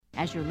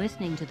As you're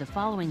listening to the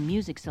following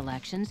music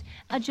selections,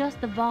 adjust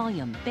the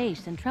volume,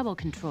 bass, and treble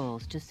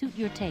controls to suit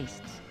your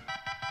tastes.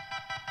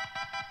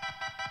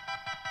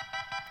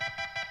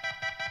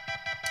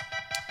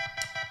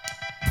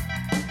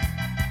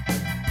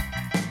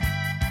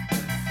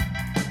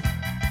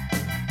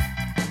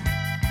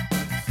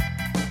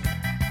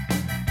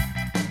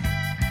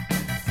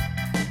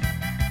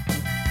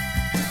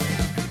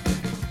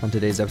 On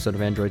today's episode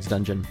of Android's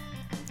Dungeon,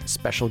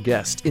 special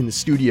guest in the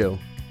studio,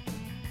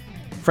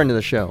 friend of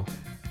the show,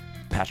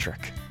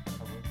 Patrick.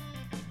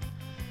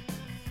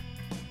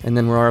 And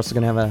then we're also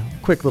going to have a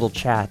quick little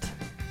chat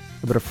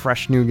about a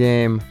fresh new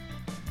game.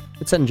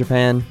 It's set in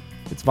Japan.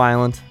 It's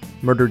violent.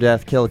 Murder,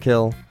 death,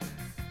 kill.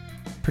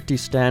 Pretty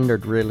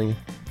standard, really.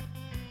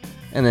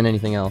 And then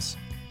anything else.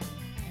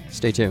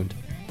 Stay tuned.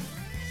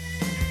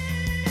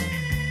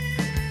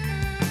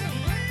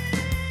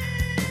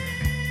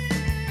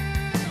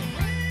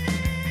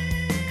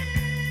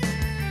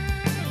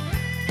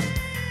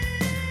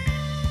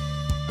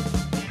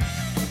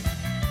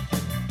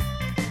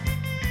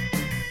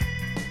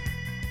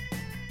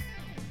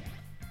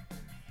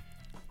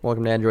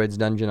 Welcome to Android's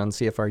Dungeon on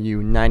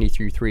CFRU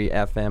 93.3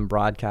 FM,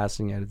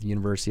 broadcasting out of the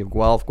University of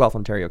Guelph,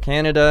 Ontario,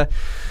 Canada.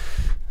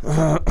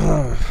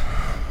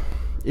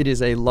 It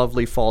is a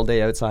lovely fall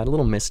day outside, a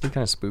little misty,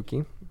 kind of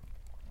spooky.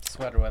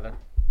 Sweater weather.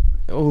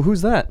 Oh,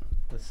 who's that?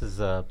 This is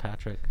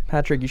Patrick.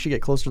 Patrick, you should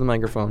get closer to the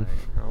microphone.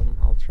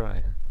 I'll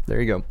try.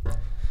 There you go.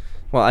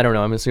 Well, I don't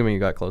know. I'm assuming you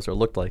got closer. It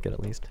looked like it,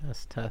 at least.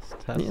 Test.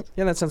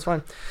 Yeah, that sounds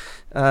fine.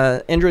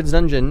 Android's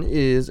Dungeon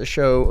is a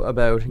show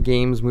about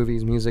games,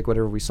 movies, music,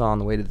 whatever we saw on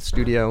the way to the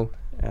studio.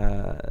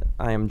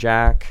 I am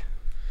Jack.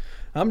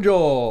 I'm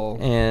Joel.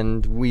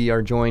 And we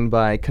are joined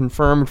by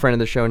confirmed friend of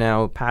the show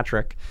now,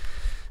 Patrick.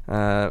 It's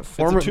a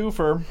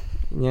twofer.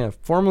 Yeah,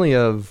 formerly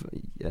of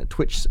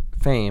Twitch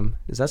fame.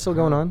 Is that still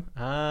going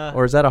on?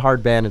 Or is that a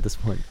hard ban at this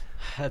point?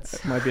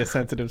 That might be a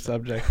sensitive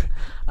subject.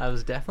 I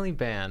was definitely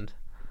banned.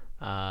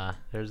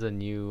 There's a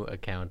new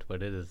account,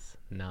 but it is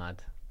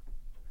not.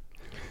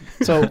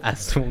 So I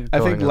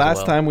think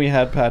last time we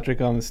had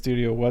Patrick on the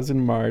studio was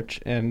in March,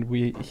 and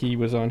he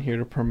was on here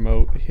to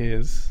promote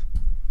his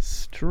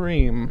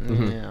stream.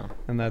 Mm-hmm. Yeah,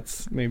 and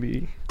that's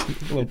maybe a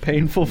little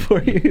painful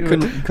for you.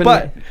 Couldn't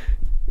but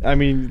I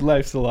mean,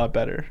 life's a lot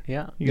better.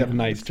 Yeah, you got a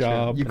nice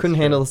job. You couldn't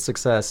handle the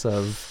success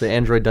of the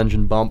Android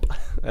Dungeon bump.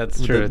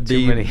 That's true.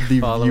 Too many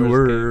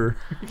followers.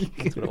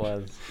 That's what it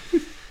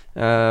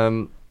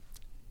was.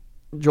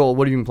 Joel,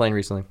 what have you been playing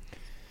recently?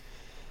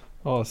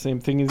 Oh, same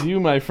thing as you,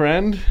 my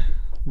friend.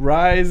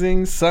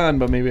 Rising Sun,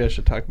 but maybe I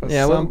should talk about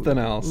something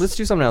else. Let's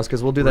do something else,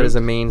 because we'll do that as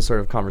a main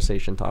sort of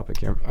conversation topic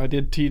here. I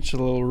did teach a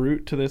little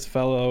route to this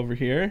fella over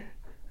here,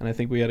 and I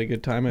think we had a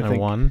good time. I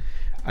won.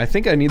 I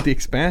think I need the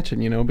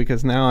expansion,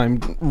 because now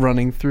I'm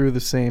running through the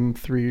same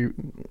three.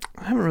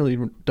 I haven't really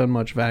done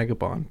much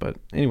Vagabond, but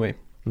anyway,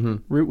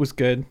 route was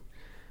good.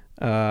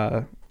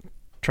 Tried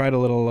a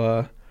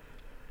little.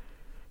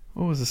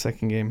 What was the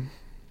second game?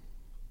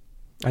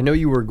 I know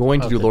you were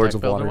going to do Lords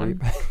of Waterdeep.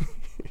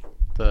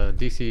 The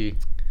DC.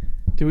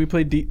 Did we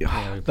play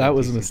that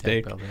was a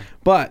mistake.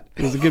 But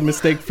it was a good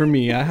mistake for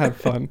me. I had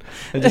fun.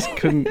 I just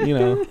couldn't,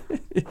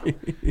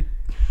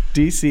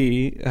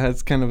 DC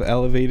has kind of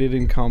elevated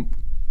in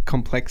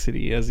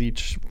complexity as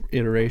each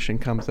iteration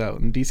comes out.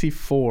 And DC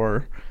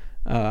 4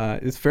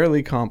 is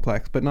fairly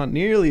complex, but not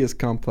nearly as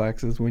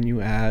complex as when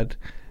you add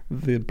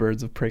the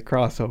Birds of Prey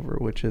crossover,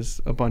 which is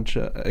a bunch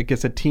of, I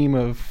guess, a team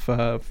of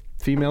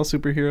female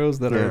superheroes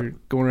that are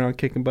going around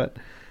kicking butt.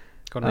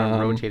 Going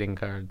around rotating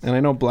cards. And I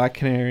know Black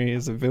Canary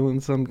is a villain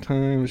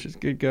sometimes. She's a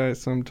good guy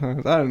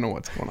sometimes. I don't know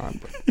what's going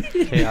on. But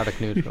Chaotic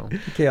neutral.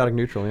 Chaotic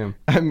neutral, yeah.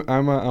 I'm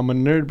a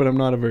nerd, but I'm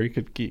not a very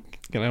good geek.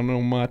 And I don't know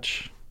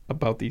much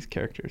about these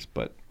characters.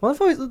 But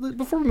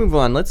before we move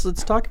on, let's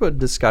talk about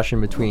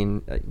discussion between,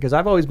 because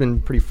I've always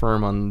been pretty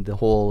firm on the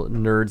whole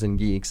nerds and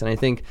geeks, and I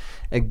think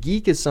a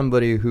geek is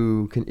somebody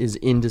who is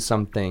into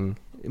something.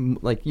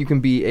 Like, you can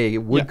be a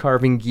wood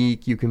carving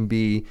geek, you can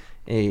be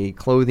a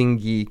clothing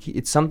geek.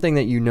 It's something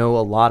that you know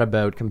a lot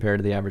about compared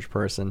to the average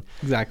person.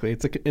 Exactly.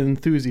 It's like an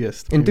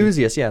enthusiast.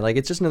 Enthusiast, yeah. Like,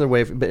 it's just another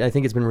way but I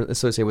think it's been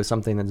associated with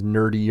something that's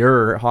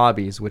nerdier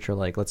hobbies, which are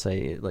like, let's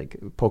say, like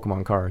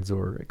Pokemon cards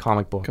or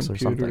comic books or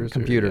something.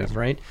 Computers,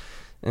 right?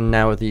 And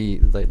now the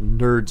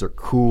nerds are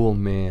cool,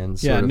 man.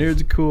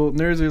 Nerds are cool.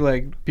 Nerds are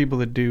like people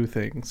that do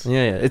things.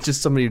 Yeah. It's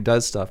just somebody who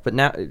does stuff. But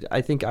now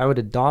I think I would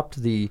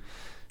adopt the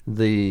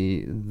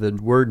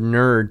word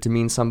nerd to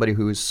mean somebody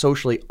who is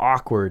socially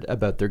awkward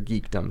about their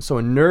geekdom. So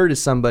a nerd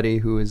is somebody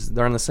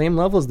they're on the same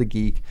level as the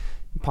geek,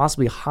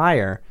 possibly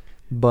higher,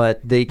 but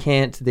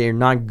they're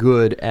not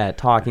good at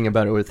talking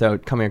about it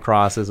without coming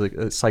across as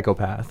a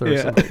psychopath or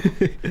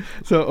something.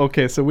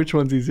 So which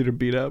one's easier to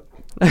beat up?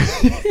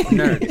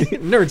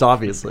 Nerds,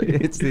 obviously.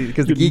 It's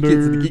because the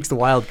geek's the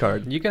wild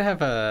card. You can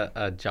have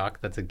a jock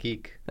that's a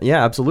geek.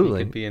 Yeah, absolutely.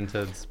 You could be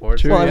into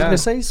sports. Well, I was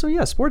going to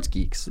say, sports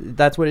geeks.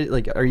 That's what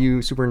are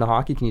you super into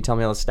hockey? Can you tell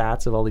me all the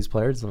stats of all these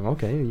players?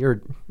 Okay,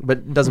 but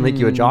it doesn't make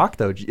you a jock,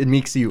 though. It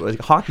makes you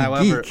a hockey geek.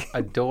 However,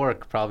 a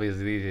dork probably is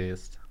the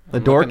easiest. A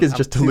dork is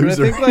just a See, but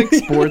loser. I think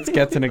like sports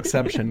gets an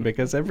exception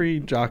because every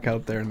jock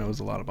out there knows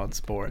a lot about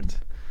sports.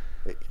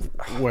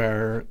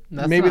 Where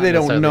That's maybe not they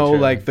don't necessarily know true.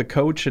 like the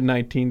coach in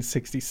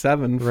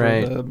 1967 for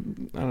Right. the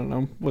I don't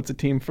know what's a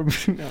team from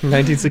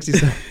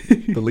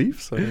 1967. The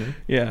Leafs?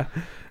 yeah.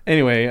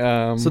 Anyway,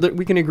 So that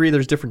we can agree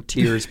there's different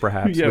tiers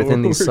perhaps Yeah,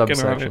 within we're these working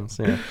on subsections.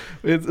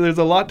 Yeah. there's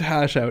a lot to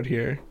hash out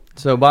here.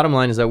 So bottom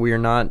line is that we are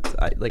not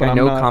But I I'm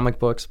know not- comic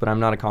books, but I'm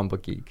not a comic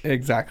book geek.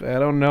 Exactly. I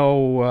don't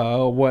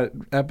know what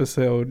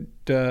episode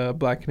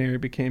Black Canary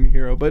became a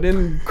hero, but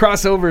in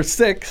crossover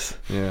 6,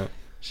 Yeah.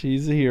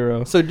 she's a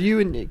hero. So do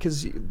you,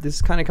 because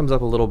this kind of comes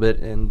up a little bit,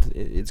 and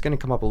it's going to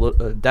come up a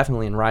little,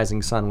 definitely in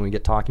Rising Sun when we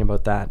get talking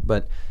about that,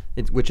 but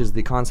which is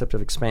the concept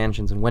of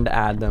expansions and when to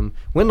add them,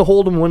 when to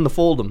hold them, when to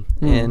fold them.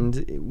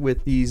 And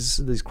with these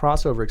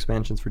crossover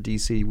expansions for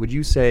DC, would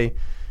you say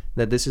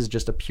that this is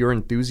just a pure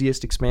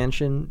enthusiast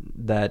expansion,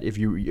 that if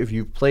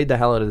you've played the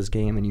hell out of this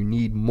game and you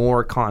need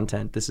more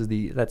content,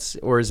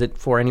 or is it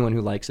for anyone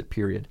who likes it,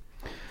 period?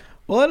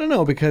 Well, I don't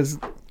know because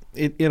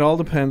it all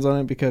depends on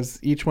it because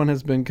each one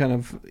has been kind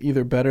of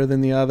either better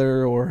than the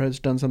other or has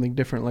done something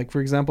different. Like,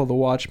 for example, the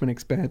Watchmen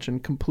expansion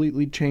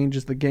completely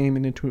changes the game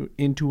into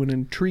an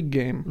intrigue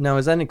game. Now,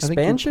 is that an think you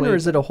expansion or played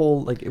is it a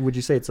whole, like, would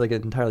you say it's like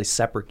an entirely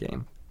separate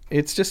game?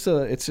 It's just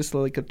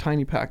like a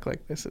tiny pack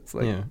like this. It's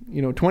like,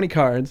 Yeah. 20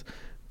 cards,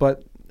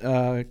 but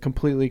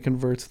completely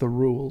converts the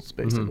rules,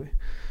 basically.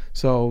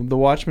 So the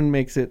Watchmen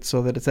makes it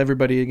so that it's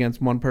everybody against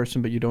one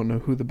person, but you don't know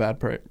who the bad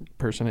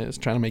person is,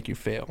 trying to make you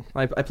fail.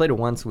 I played it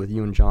once with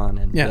you and John,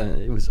 and Yeah.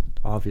 it was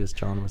obvious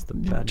John was the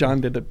bad John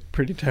guy. did a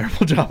pretty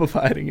terrible job of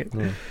hiding it.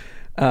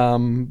 Yeah.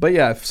 But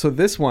yeah, so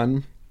this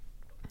one,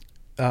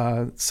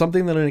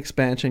 something that an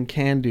expansion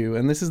can do,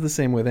 and this is the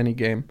same with any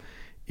game,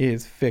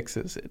 is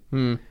fixes it.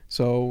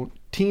 So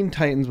Teen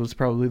Titans was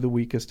probably the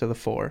weakest of the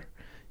 4.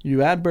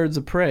 You add Birds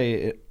of Prey,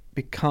 it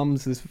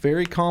becomes this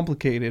very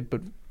complicated,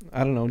 but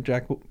I don't know,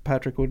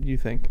 Patrick, what do you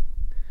think?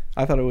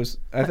 I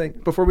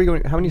think Before we go,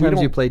 how many We times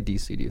have you don't- played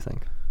DC, do you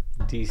think?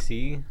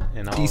 DC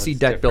and all DC its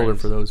Deck Builder,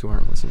 different- for those who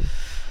aren't listening.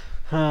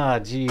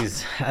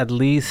 Geez, at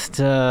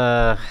least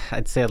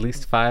I'd say at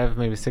least 5,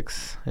 maybe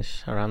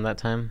 6-ish around that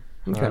time.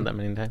 Okay. Around that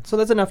many times. So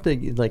that's enough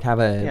to like have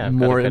a Yeah, I've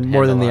got a more good than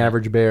handle the on it.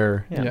 average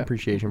bear Yeah.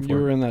 appreciation for you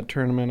it. were in that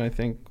tournament, I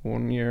think,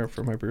 one year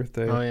for my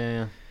birthday. Oh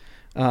yeah.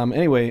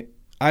 Anyway,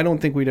 I don't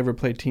think we'd ever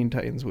play Teen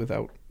Titans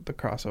without the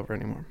crossover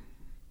anymore.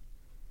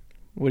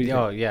 What do you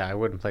Oh think? yeah, I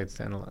wouldn't play it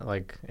standalone.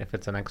 Like if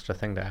it's an extra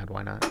thing to add,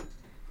 why not?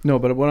 No,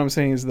 but what I'm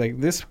saying is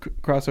like this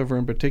crossover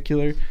in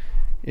particular,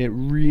 it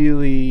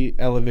really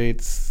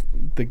elevates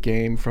the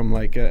game from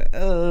like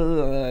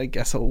I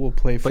guess we'll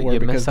play But 4 you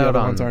because miss the out other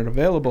ones on- aren't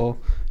available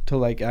to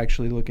like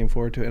actually looking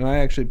forward to it. And I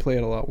actually play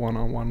it a lot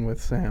one-on-one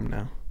with Sam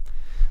now.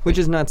 Which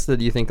is nuts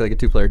that you think like a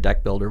 2-player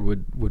deck builder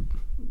would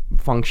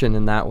function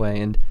in that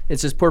way, and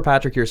it's just poor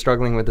Patrick here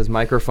struggling with his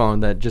microphone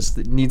that just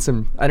needs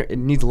it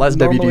needs less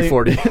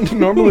WD-40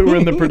 Normally we're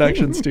in the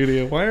production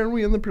studio. Why aren't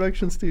we in the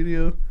production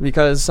studio?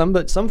 because some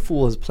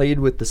fool has played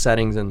with the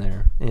settings in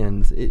there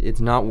and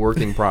it's not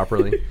working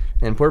properly,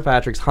 and poor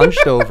Patrick's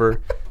hunched over.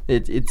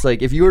 It's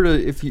like if you were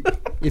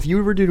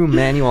to do a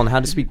manual on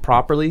how to speak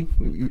properly,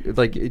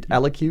 like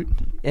elocute,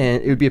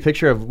 and it would be a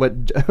picture of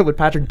what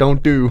Patrick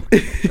don't do.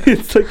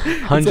 It's like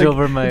Hunch it's like,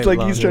 over my It's like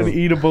he's trying to lungs.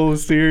 eat a bowl of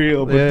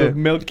cereal, but Yeah. the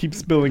milk keeps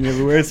spilling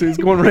everywhere, so he's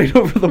going right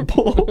over the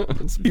bowl.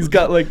 He's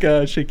got like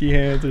shaky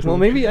hands or something. Well,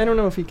 maybe I don't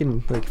know if he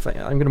can. Like,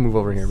 I'm gonna move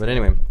over here, but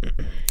anyway.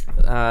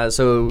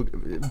 So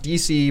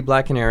DC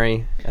Black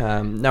Canary.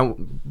 Now,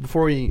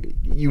 before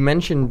you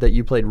mentioned that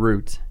you played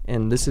Root,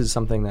 and this is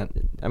something that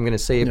I'm gonna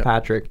save Yeah.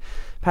 Patrick.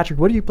 Patrick,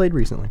 what have you played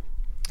recently?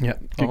 Yeah,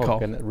 good call.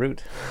 Goodness.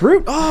 Root.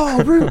 Root.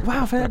 Oh, Root.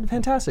 Wow,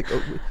 fantastic.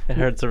 Oh, I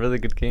heard it's a really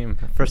good game.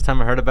 First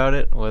time I heard about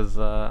it was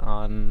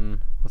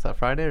on was that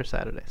Friday or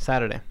Saturday?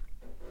 Saturday.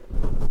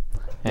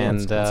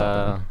 And it's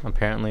up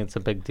apparently it's a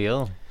big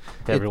deal.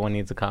 Everyone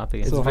needs a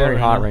copy. it's So very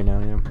hot hot right right now.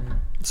 Yeah.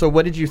 So,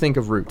 what did you think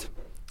of Root?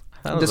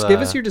 That was, Just give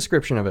us your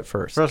description of it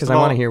first, First because of I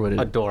want all, to hear what it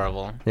is.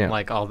 adorable. Yeah.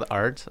 Like all the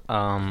art.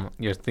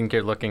 You think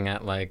you're looking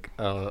at like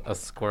a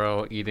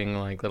squirrel eating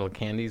like little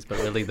candies, but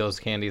really those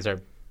candies are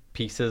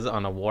pieces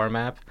on a war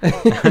map.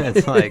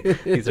 It's like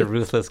these are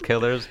ruthless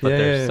killers, but Yeah,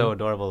 they're yeah, so yeah.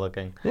 adorable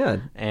looking. Yeah.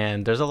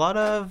 And there's a lot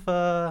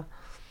of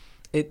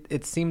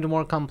it seemed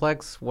more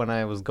complex when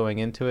I was going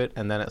into it,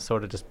 and then it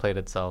sort of just played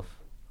itself.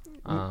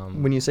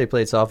 When you say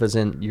play itself, as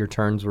in your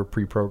turns were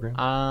pre-programmed.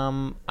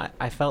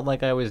 I felt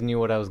like I always knew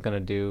what I was gonna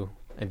do.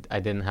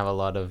 I didn't have a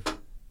lot of,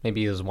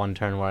 maybe it was one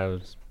turn where I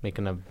was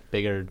making a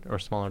bigger or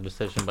smaller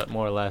decision, but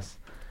more or less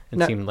it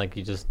Now- seemed like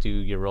you just do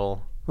your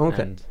roll.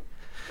 Okay. And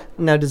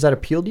Now, does that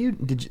appeal to you?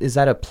 Is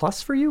that a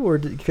plus for you, or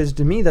because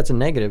to me that's a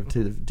negative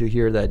to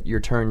hear that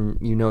your turn,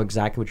 you know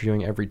exactly what you're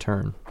doing every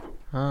turn.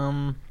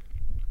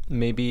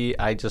 maybe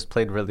I just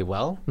played really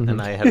well, Mm-hmm.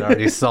 and I had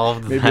already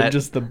solved Maybe that. I'm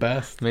just the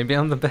best. Maybe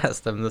I'm the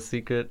best. I'm the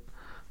secret,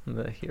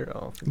 the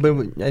hero.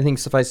 But I think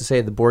suffice to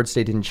say, the board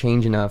state didn't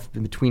change enough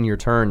in between your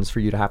turns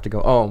for you to have to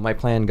go, oh, my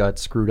plan got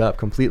screwed up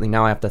completely.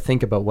 Now I have to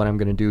think about what I'm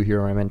going to do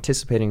here, or I'm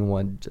anticipating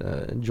what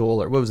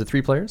Joel, or what was it,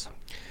 3 players?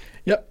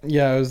 Yep.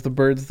 Yeah, it was the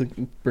birds,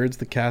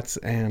 the cats,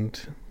 and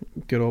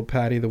good old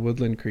Patty, the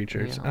woodland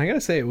creatures. Yeah. And I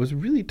gotta say, it was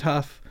really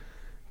tough.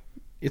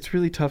 It's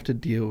really tough to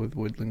deal with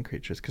woodland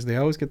creatures because they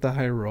always get the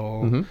high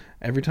roll. Mhm.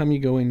 Every time you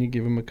go in, you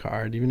give them a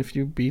card. Even if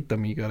you beat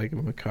them, you gotta give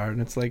them a card.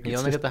 And it's like You it's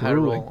only just get the high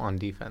grueling. roll on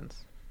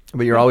defense.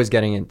 But you're always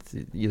getting it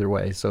either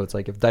way. So it's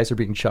like if dice are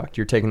being chucked,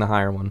 you're taking the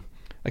higher one.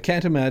 I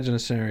can't imagine a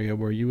scenario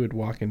where you would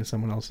walk into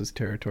someone else's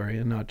territory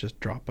and not just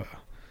drop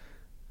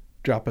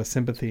a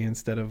sympathy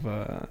instead of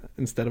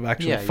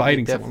actually Yeah, you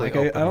fighting someone. definitely Like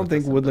I open don't with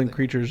think the woodland sympathy.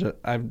 creatures.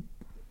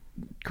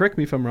 Correct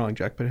me if I'm wrong,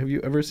 Jack, but have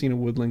you ever seen a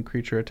woodland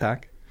creature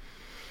attack?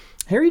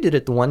 Harry did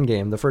it the one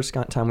game, the first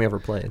time we ever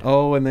played.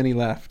 Oh, and then he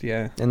left.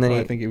 Yeah, And then I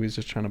he- think he was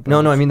just trying to. No,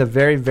 I bounce. mean the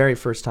very, very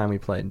first time we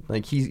played.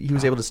 Like he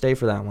was able to stay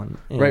for that one.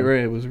 And, Right.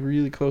 It was a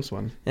really close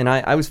one. And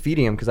I was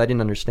feeding him because I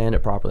didn't understand it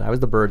properly. I was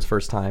the bird's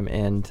first time,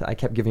 and I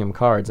kept giving him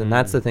cards. And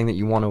that's the thing that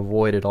you want to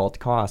avoid at all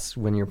costs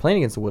when you're playing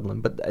against the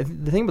woodland. But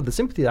the thing about the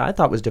sympathy that I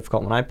thought was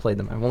difficult when I played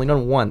them, I've only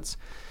done it once,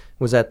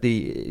 was that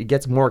it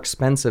gets more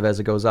expensive as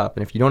it goes up.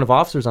 And if you don't have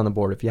officers on the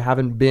board, if you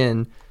haven't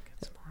been,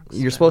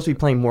 you're supposed to be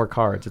playing more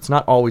cards. It's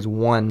not always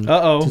one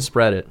Uh-oh. to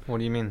spread it. What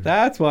do you mean?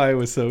 That's why it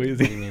was so What do you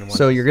easy. mean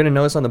So you're going to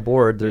notice on the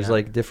board, there's Yeah.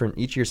 like different,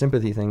 each of your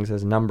sympathy things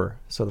has a number.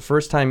 So the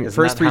first time, Isn't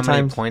first that three how many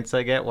times. points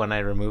I get when I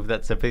remove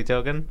that sympathy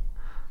token?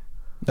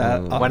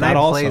 When When I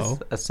also. place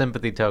a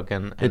sympathy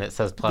token and it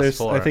says plus there's-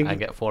 4, I think- I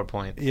get 4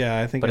 points. Yeah,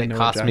 I think But I it know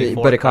costs Jack. me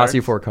But it costs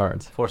you cards? 4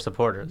 cards. 4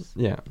 supporters.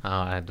 Yeah. Oh,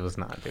 I was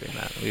not doing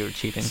that. We were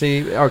cheating.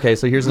 See, okay,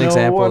 so here's an No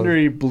example. wonder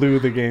he blew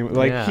the game.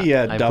 Like Yeah, he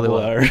had I double blew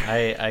our.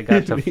 it. I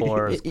got to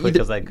 4 as quick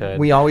as I could.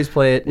 We always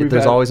play it. We've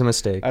There's had- always a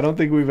mistake. I don't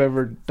think we've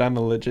ever done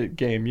a legit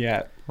game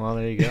yet. Well,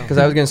 there you go. Because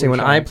I was going to say, We're when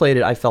I trying. played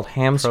it, I felt Pro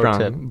hamstrung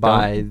tip,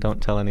 by.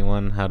 don't tell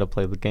anyone how to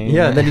play the game.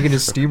 Yeah, then you can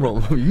just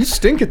steamroll. You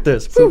stink at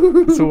this. So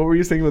what were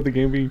you saying about the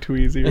game being too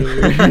easy?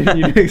 Earlier?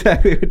 You knew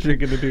exactly what you're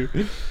gonna do.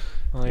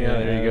 Oh yeah,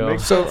 there you Yeah, go.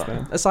 makes So, sense,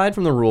 man. aside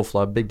from the rule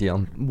flub, big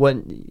deal.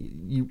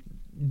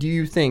 Do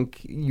you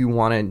think you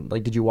want to,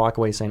 like, did you walk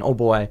away saying, oh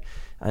boy,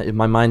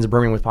 my mind's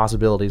brimming with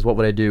possibilities, what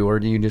would I do? Or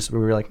do you just, we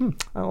were like,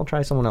 I'll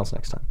try someone else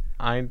next time?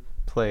 I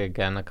play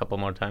again a couple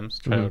more times,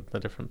 try Mhm. out the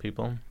different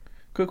people.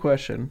 Quick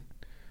question: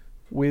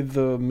 with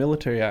the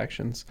military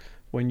actions,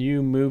 when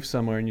you move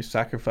somewhere and you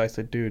sacrifice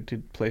a dude to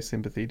play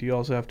sympathy, do you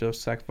also have to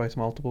sacrifice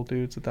multiple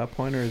dudes at that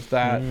point, or is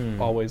that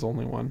always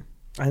only one?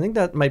 I think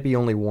that might be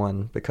only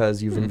one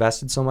because you've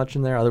invested so much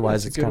in there.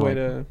 Otherwise, That's it's a good kind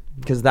way of to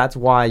because that's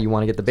why you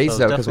want to get the bases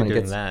so I out. was Because when it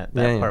definitely gets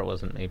doing that yeah. part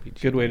wasn't maybe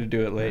good way to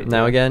do it late.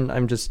 Now again,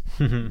 I'm just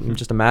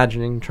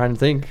imagining, trying to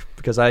think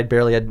because I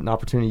barely had an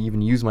opportunity to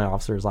even use my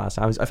officers last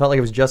time. I felt like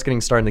I was just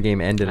getting started and the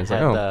game ended. I It's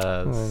had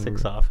like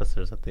 6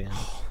 officers at the end.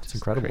 it's Just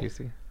incredible.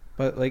 Crazy.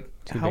 But like,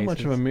 2 how much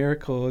of a bases.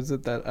 miracle is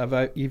it that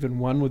I've even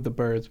won with the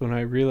birds when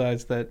I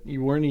realized that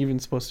you weren't even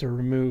supposed to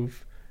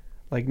remove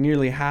like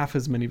nearly half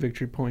as many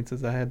victory points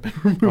as I had been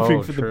removing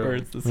Oh, for the true.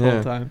 birds this Yeah.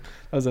 whole time.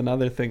 That was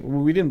another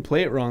thing. We didn't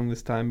play it wrong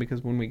this time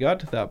because when we got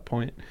to that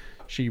point,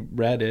 she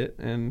read it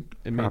and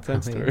it made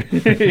sense to her.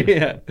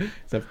 Yeah,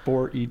 it's a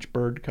for each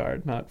bird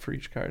card, not for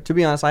each card. To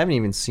be honest, I haven't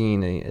even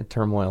seen a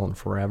turmoil in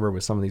forever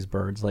with some of these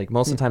birds. Like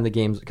most of the time, the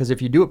games, because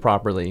if you do it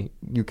properly,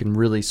 you can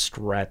really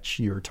stretch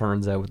your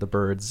turns out with the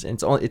birds.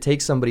 And it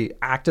takes somebody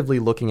actively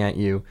looking at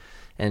you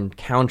and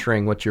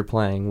countering what you're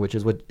playing, which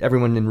is what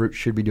everyone in Root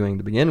should be doing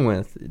to begin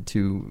with,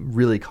 to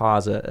really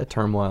cause a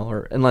turmoil,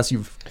 or unless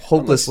you've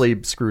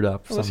hopelessly screwed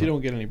up. Unless somehow. you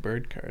don't get any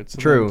bird cards. So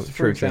True, then, true, For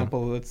true.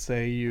 example, let's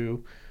say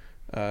you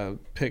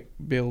pick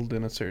build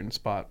in a certain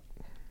spot.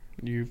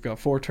 You've got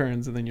 4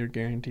 turns and then you're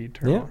guaranteed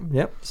turn Yeah, one.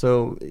 yep.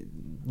 So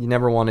you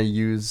never want to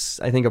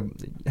use, I think,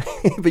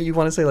 but you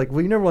want to say like,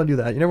 well, you never want to do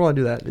that. You never want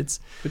to do that. It's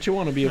But you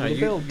want to be able No, to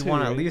build you too,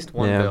 want right? at least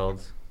one Yeah.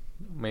 build,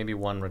 maybe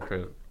one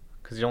recruit.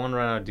 Because you don't want to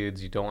run out of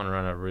dudes, you don't want to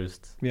run out of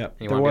roosts. Yeah,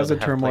 You there wanna be was a able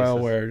to have turmoil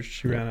places. where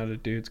she Yeah. ran out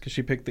of dudes because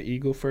she picked the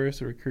eagle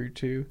first, a recruit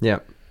 2. yeah.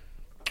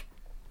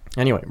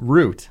 Anyway,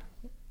 Root.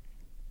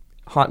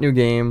 Hot new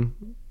game.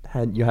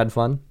 You had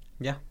fun?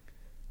 Yeah. Love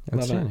it.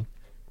 Outstanding.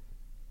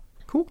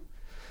 Cool.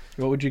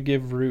 What would you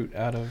give Root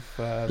out of?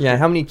 Yeah,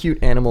 how many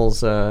cute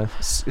animals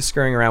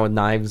scurrying around with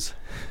knives?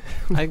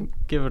 I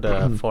give it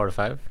a 4 to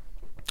 5.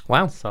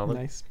 Wow. Solid.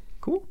 Nice.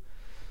 Cool.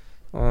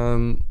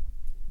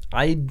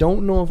 I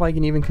don't know if I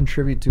can even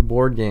contribute to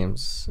board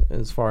games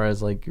as far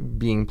as like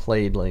being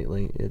played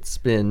lately. It's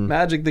been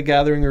Magic the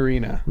Gathering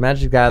Arena.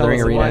 Magic Gathering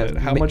Tell us Arena. about it.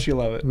 How much you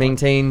love it?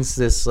 Maintains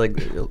this like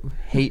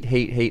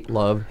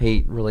love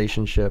hate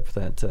relationship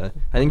that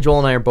I think Joel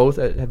and I are both.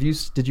 Did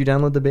you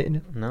download the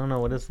beta? No,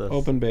 what is this?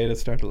 Open beta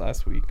started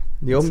last week.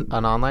 The It's open.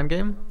 an online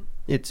game?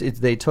 It's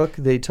they took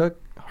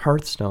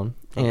Hearthstone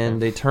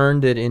and they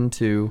turned it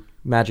into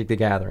Magic the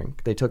Gathering.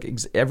 They took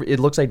it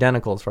looks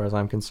identical as far as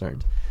I'm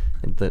concerned.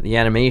 The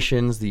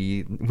animations,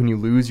 when you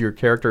lose your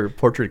character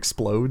portrait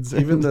explodes.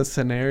 Even the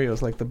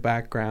scenarios, like the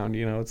background,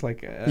 it's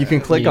like You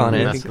can click on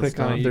it. You can click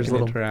on it. You There's can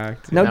little-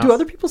 interact. Now, Now- do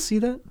other people see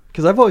that?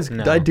 Because I've always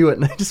No. I do it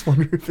and I just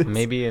wonder if it's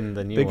Maybe in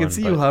the new They one. can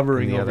see you but in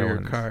hovering the over other your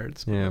ones-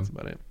 cards. But Yeah. that's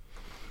about it.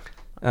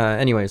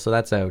 Anyway, so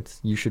that's out.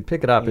 You should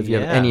pick it up if you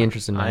have any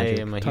interest in Magic.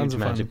 I am a Tons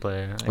huge of fun. Magic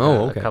player. I Oh,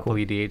 got okay, a couple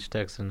cool. EDH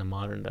decks and a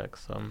modern deck,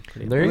 so I'm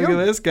pretty There you Look go.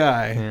 at this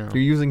guy. Yeah.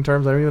 You're using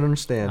terms I don't even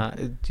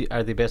understand.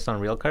 Are they based on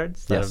real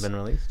cards that Yes. have been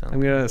released? I'm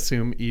gonna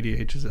assume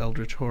EDH is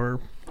Eldritch Horror.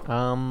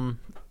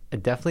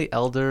 Definitely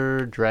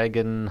Elder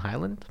Dragon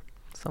Highland,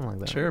 something like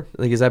that. Sure.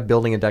 Like, is that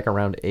building a deck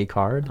around a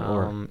card?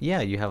 Or Yeah,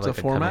 you have It's a like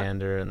a format?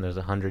 commander, and there's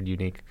 100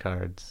 unique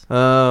cards,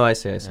 oh, I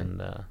see. and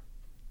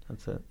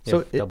that's it. You So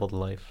have double the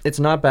life. It's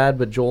not bad,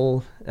 but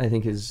Joel, I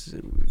think, is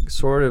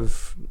sort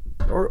of,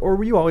 or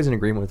were you always in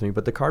agreement with me?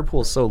 But the card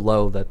pool is so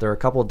low that there are a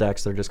couple of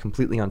decks that are just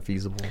completely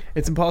unfeasible.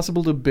 It's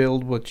impossible to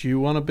build what you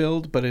want to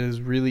build, but it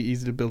is really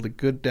easy to build a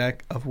good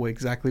deck of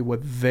exactly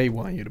what they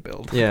want you to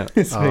build. Yeah,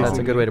 It's that's a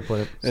basically- good way to put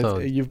it. So-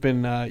 you've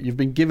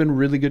been given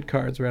really good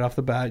cards right off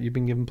the bat. You've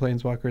been given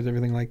planeswalkers,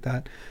 everything like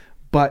that,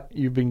 but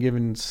you've been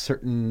given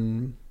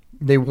certain.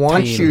 They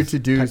want Types you of- to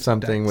do types of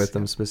something decks, with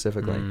them yeah.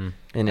 specifically, Mm.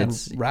 and And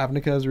it's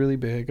Ravnica is really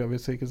big,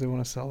 obviously, because they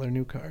want to sell their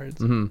new cards.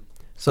 mhm.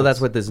 So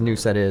that's what this new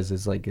set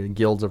is like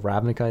Guilds of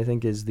Ravnica, I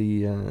think, is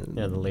the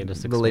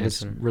latest the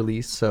latest expansion.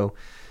 release. So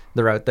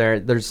they're out there.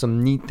 There's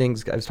some neat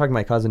things. I was talking to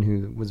my cousin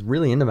who was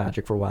really into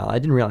Magic for a while. I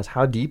didn't realize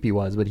how deep he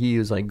was, but he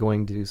was like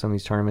going to some of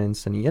these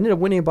tournaments, and he ended up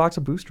winning a box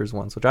of boosters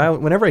once. Which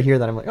whenever I hear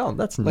that, I'm like, oh,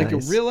 that's Like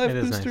nice. real life It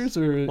is nice. boosters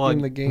or Well, in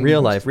the game?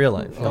 real life. You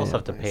Yeah, also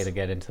have to nice. pay to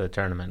get into the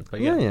tournament, but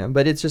Yeah.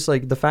 But it's just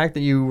like the fact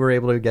that you were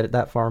able to get it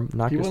that far.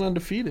 Not He just, went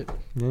undefeated.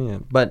 yeah.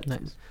 But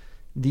Nice.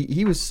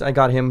 I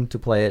got him to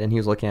play it, and he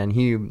was looking at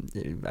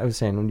it, I was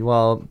saying,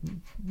 well,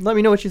 let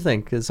me know what you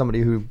think, as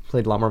somebody who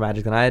played a lot more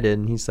Magic than I did.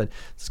 And he said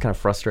it's kind of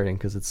frustrating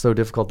because it's so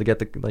difficult to get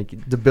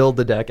to build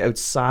the deck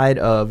outside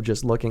of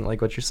just looking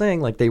like what you're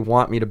saying. Like, they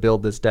want me to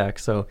build this deck.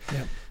 So,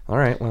 Yeah. all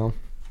right, well,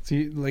 So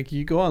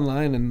you go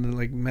online and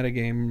like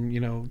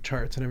metagame,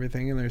 charts and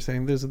everything, and they're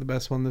saying this is the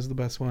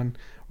best one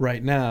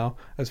right now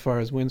as far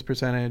as wins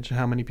percentage,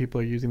 how many people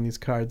are using these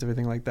cards,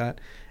 everything like that.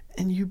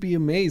 And you'd be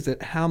amazed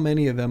at how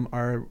many of them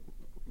are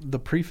the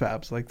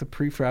prefabs, like the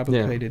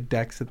prefabricated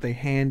decks that they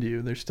hand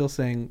you. They're still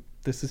saying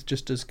this is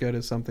just as good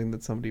as something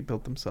that somebody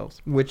built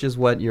themselves. which is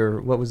what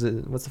was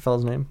it? What's the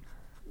fellow's name?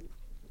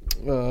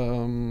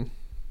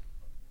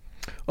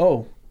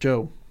 Joe.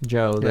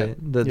 Joe, Yeah.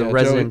 the Yeah,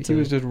 resident. Joe, he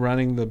was just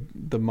running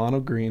the mono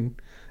green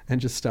and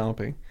just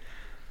stomping.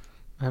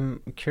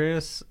 I'm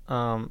curious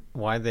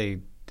why they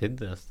did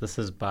this. This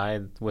is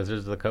by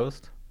Wizards of the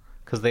Coast,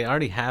 because they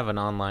already have an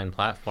online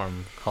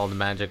platform called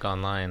Magic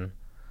Online,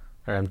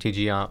 or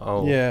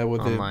MTGO Yeah,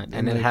 with the- Online, and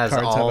and it the has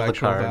cards all have the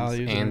actual cards values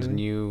and and everything.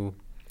 new.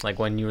 Like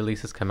when new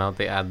releases come out,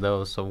 they add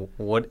those. So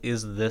what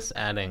is this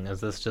adding? Is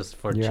this just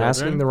for You're children?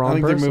 asking the wrong I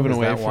think they're person. moving Is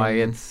away that from. why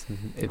it's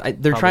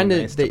they're trying to-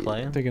 nice they-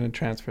 play? They're going to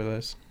transfer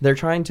this. They're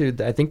trying to.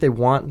 I think they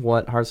want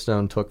what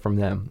Hearthstone took from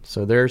them,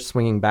 so they're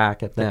swinging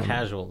back at The them.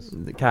 casuals.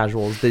 The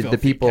casuals, the Filthy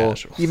people.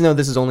 casuals. Even though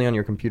this is only on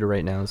your computer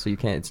right now, so you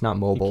can't. It's not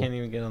You mobile. can't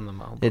even get on the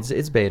mobile.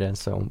 It's beta,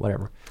 so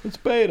whatever. It's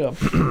beta.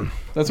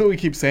 That's what we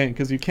keep saying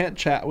because you can't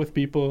chat with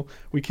people.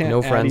 We can't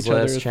No add friends each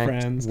other list, as check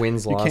friends.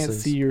 wins, You can't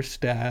losses. see your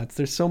stats.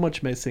 There's so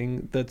much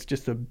missing. That's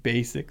just a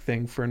basic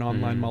thing for an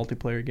online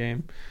multiplayer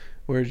game,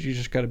 whereas you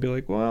just got to be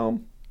like, well,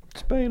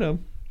 it's beta.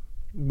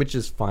 Which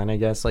is fine, I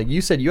guess. Like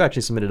you said, you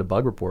actually submitted a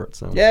bug report,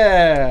 so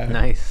Yeah.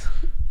 Nice.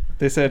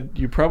 They said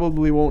you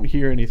probably won't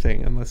hear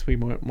anything unless we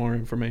want more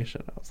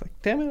information. I was like,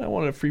 damn it, I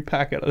wanted a free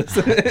pack out of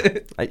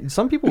this.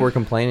 Some people were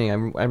complaining.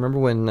 I remember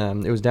when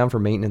it was down for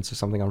maintenance or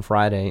something on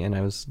Friday, and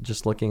I was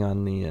just looking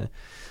on the.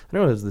 I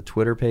don't know if it was the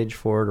Twitter page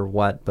for it or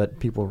what, but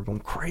people were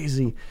going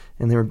crazy,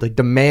 and they were like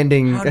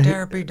demanding. How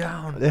dare it be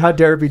down? How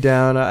dare it be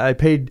down? I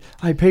paid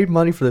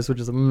money for this, which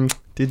is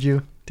did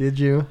you?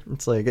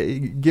 It's like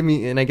give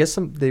me, and I guess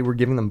they were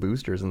giving them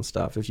boosters and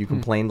stuff if you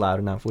complained loud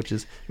enough, which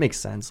makes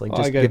sense. Like Well,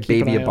 just I gotta give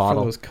keep baby an eye a out for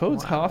bottle. those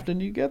codes. How often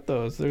do you get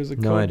those? There's a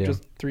No code, idea.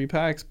 just 3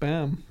 packs,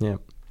 bam. Yeah,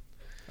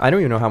 I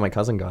don't even know how my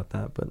cousin got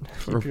that, but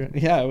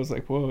Yeah, I was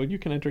like, whoa, you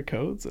can enter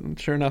codes. And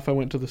sure enough, I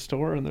went to the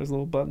store and there's a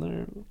little button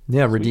there.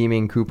 yeah,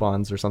 redeeming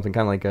coupons or something,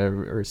 kind of like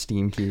a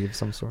Steam key of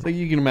some sort. It's like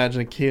you can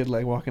imagine a kid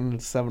like walking into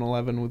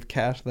 7-Eleven with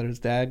cash that his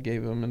dad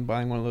gave him and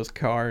buying one of those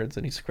cards,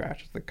 and he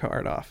scratches the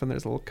card off and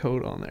there's a little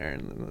code on there,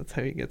 and that's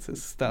how he gets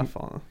his stuff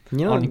on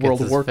You know, on he gets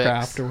World of his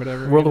Warcraft fix. or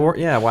whatever. World of War,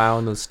 yeah, WoW,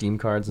 and those Steam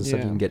cards and stuff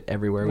Yeah. you can get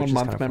everywhere, which 1 is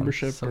month kind of fun.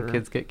 membership. Some or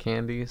kids get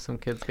candy, some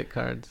kids get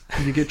cards.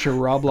 you get your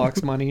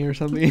Roblox money or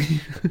something.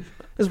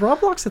 Is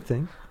Roblox a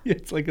thing?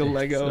 It's like a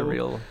Lego. It's a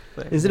real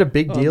thing. Is it a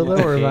big deal yeah.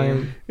 though, or am I?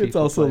 Game. It's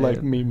People also play like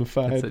it.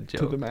 memeified It's a to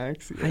joke. the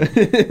max.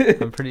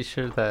 I'm pretty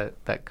sure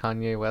that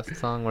Kanye West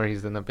song where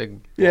he's in a big.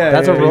 Yeah,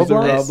 That's a he's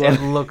Roblox?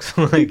 It looks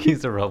like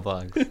he's a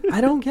Roblox.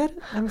 I don't get it.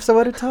 I'm so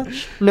out of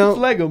touch. No, It's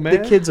Lego, the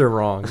man. kids are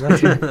wrong.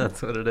 That's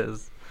That's what it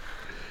is.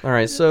 all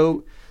right.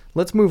 So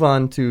Let's move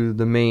on to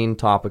the main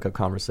topic of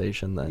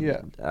conversation then.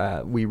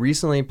 Yeah. We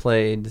recently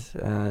played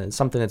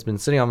something that's been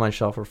sitting on my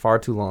shelf for far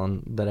too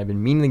long that I've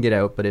been meaning to get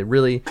out, but it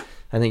really,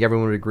 I think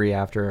everyone would agree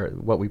after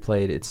what we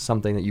played, it's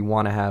something that you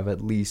want to have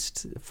at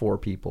least 4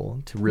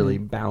 people to really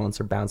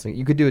balance or bounce.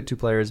 You could do it 2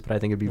 players, but I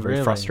think it'd be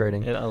very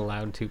frustrating. It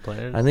allowed 2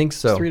 players? I think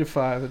so. 3 to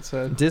 5, it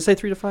said. Did it say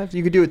 3 to 5?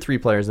 You could do it 3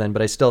 players then,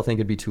 but I still think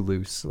it'd be too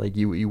loose. Like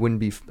you wouldn't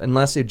be,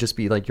 unless it'd just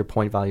be like your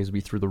point values would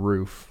be through the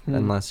roof,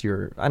 unless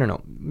you're, I don't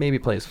know, maybe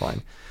play is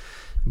fine.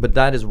 But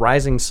that is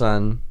Rising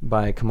Sun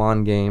by Come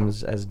On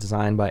Games, as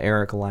designed by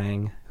Eric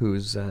Lang,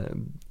 who's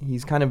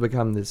he's kind of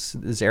become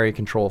this area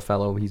control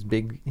fellow. His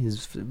big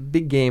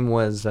game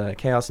was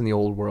Chaos in the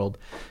Old World,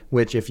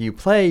 which if you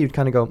play, you'd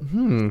kind of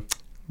go,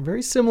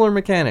 very similar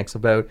mechanics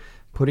about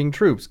putting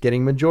troops,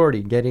 getting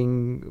majority,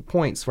 getting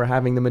points for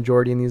having the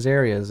majority in these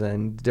areas,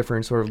 and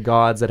different sort of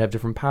gods that have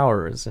different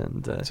powers.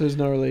 And so there's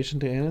no relation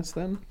to Innis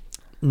then?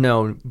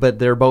 No, but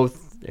they're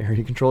both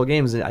area control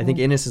games. I think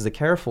Innis is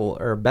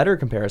a better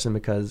comparison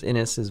because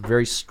Innis is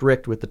very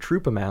strict with the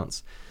troop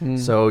amounts.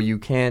 So you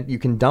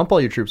can dump all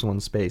your troops in one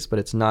space, but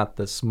it's not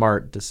the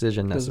smart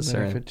decision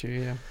necessarily. Doesn't benefit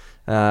you,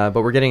 yeah.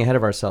 But we're getting ahead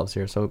of ourselves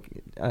here. So,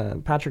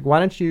 Patrick, why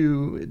don't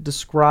you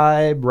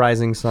describe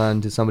Rising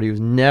Sun to somebody who's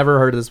never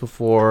heard of this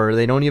before?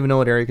 They don't even know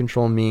what area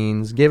control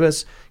means. Give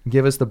us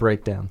the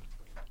breakdown.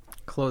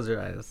 Close your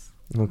eyes.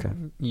 Okay.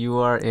 You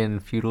are in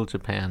feudal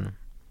Japan,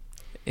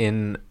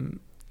 in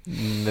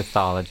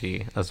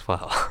mythology as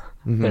well.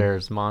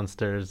 There's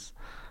monsters.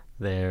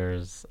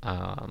 There's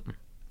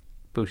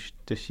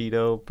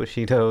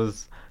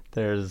Bushidos.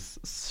 There's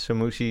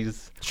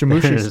Shamushis.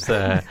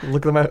 There's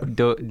look them out.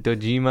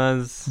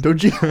 Dojimas.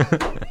 Doji.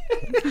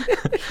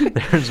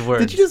 There's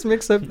words. Did you just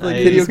mix up like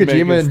Hideo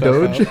Kojima and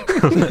Doge?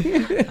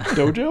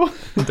 Dojo?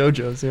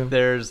 Dojos, yeah.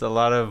 There's a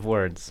lot of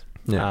words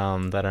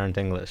that aren't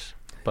English,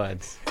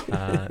 but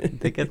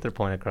they get their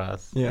point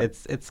across. Yeah.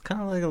 It's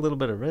kind of like a little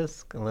bit of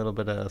Risk, a little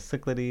bit of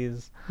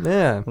Cyclades,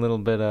 Yeah. a little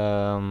bit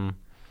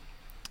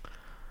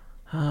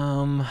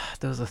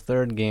there was a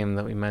third game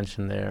that we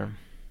mentioned there.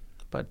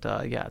 But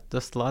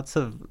just lots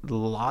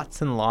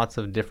and lots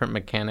of different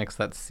mechanics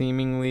that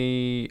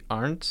seemingly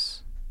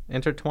aren't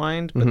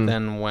intertwined. But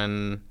then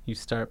when you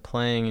start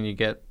playing and you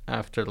get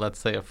after, let's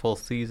say, a full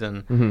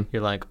season,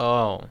 you're like,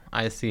 oh,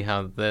 I see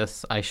how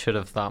I should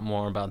have thought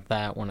more about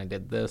that when I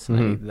did this, and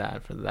I need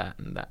that for that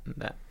and that and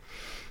that.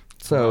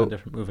 So a lot of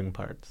different moving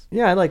parts.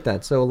 Yeah, I like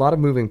that. So a lot of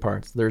moving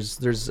parts.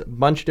 There's a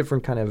bunch of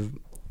different kind of.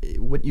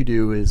 What you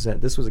do is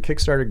that this was a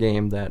Kickstarter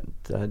game that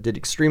did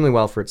extremely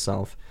well for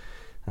itself.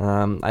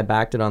 I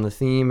backed it on the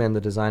theme and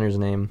the designer's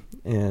name,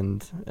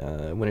 and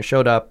when it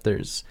showed up,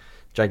 there's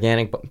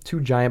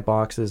 2 giant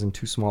boxes and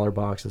 2 smaller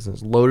boxes, and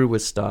it's loaded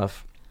with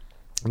stuff.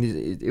 And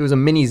it was a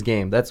minis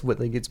game. That's what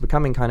it's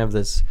becoming kind of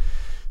this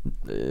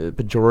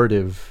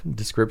pejorative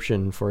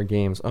description for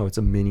games. Oh, it's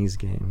a minis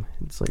game.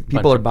 It's like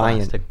people are buying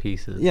plastic it.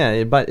 Pieces.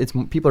 Yeah, but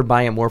people are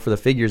buying it more for the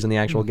figures than the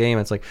actual game.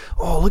 It's like,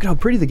 oh, look at how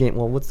pretty the game.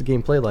 Well, what's the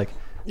gameplay like?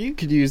 You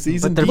could use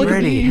these But in they're D&D.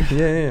 pretty.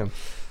 Yeah.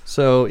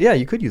 So yeah,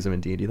 you could use them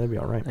in D&D. That'd be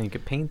all right. And you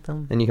could paint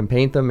them. And you can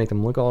paint them, make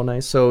them look all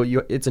nice. So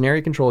it's an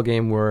area control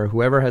game where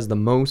whoever has the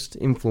most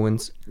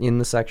influence in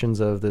the sections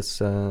of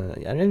this, I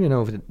don't even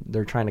know if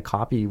they're trying to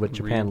copy what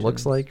Japan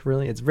looks like.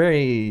 Really, it's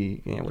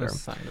very whatever.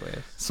 Sideways.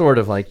 Sort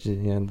of like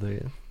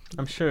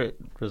I'm sure it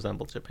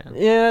resembles Japan.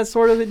 Yeah,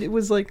 sort of. It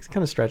was like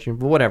kind of stretching,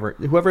 but whatever.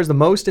 Whoever is the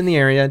most in the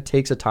area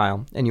takes a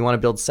tile, and you want to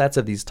build sets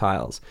of these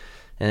tiles.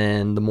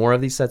 And the more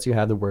of these sets you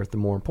have, the worth, the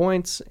more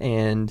points.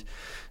 And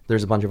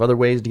there's a bunch of other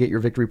ways to get your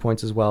victory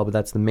points as well, but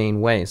that's the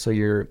main way.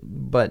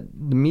 But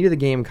the meat of the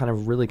game kind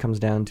of really comes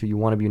down to you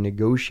want to be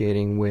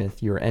negotiating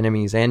with your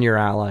enemies and your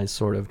allies,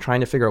 sort of trying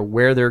to figure out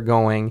where they're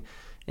going.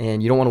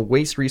 And you don't want to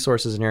waste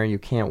resources in an area you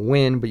can't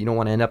win, but you don't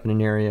want to end up in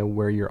an area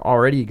where you've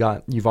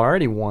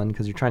already won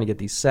because you're trying to get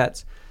these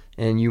sets.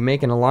 And you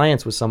make an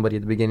alliance with somebody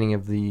at the beginning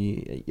of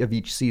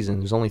each season.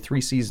 There's only 3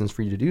 seasons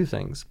for you to do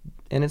things,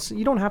 and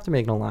you don't have to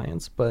make an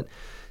alliance. But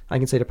I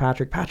can say to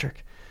Patrick,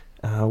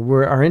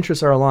 our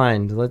interests are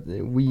aligned.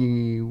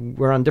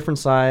 We're on different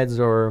sides,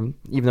 or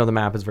even though the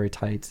map is very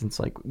tight, it's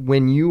like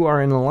when you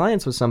are in an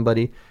alliance with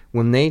somebody,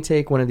 when they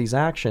take one of these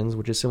actions,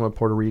 which is similar to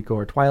Puerto Rico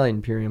or Twilight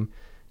Imperium,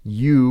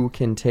 you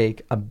can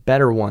take a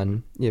better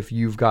one if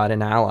you've got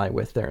an ally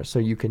with there. So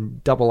you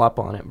can double up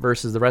on it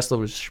versus the rest of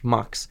those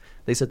schmucks.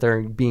 They sit there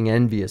being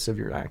envious of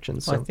your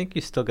actions. Well, so. I think you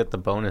still get the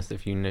bonus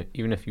even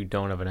if you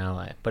don't have an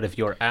ally. But if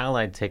your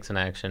ally takes an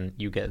action,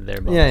 you get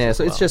their bonus. Yeah. As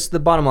So well. it's just the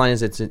bottom line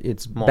is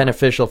it's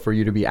beneficial for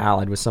you to be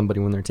allied with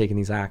somebody when they're taking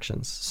these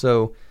actions.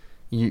 So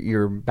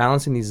you're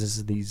balancing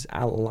these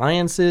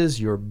alliances.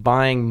 You're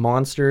buying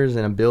monsters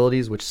and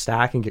abilities which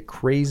stack and get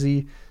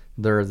crazy.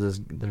 There's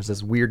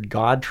this weird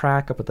god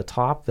track up at the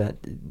top that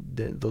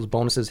those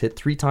bonuses hit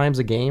 3 times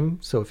a game.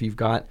 So if you've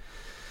got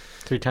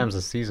 3 times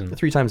a season.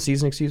 3 times a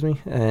season, excuse me.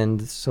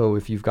 And so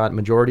if you've got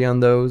majority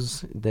on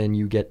those, then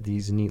you get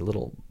these neat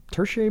little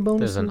tertiary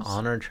bonuses. There's an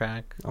honor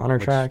track.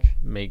 Which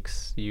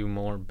makes you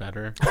more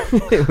better.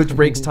 which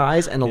breaks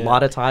ties, and a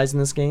lot of ties in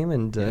this game.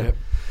 And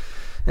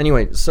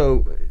anyway,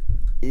 so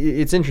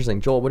it's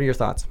interesting. Joel, what are your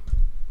thoughts?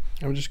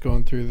 I'm just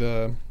going through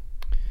the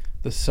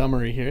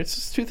summary here.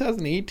 It's a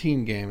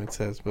 2018 game, it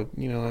says, but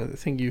I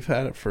think you've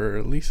had it for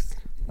at least.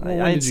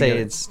 I'd say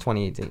it's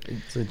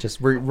 2018. It's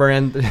just we're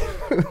in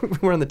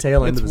we're on the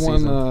tail end of the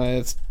season.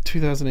 It's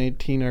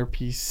 2018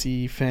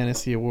 RPC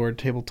Fantasy Award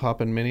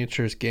Tabletop and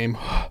Miniatures game.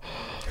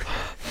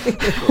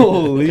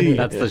 Holy,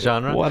 That's the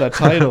genre? What a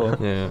title!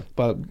 Yeah.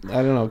 But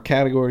I don't know,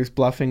 categories: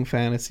 bluffing,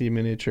 fantasy,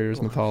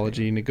 miniatures,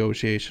 mythology,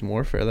 negotiation,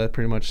 warfare. That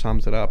pretty much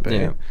sums it up.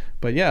 Yeah.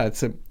 But yeah,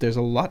 there's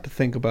a lot to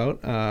think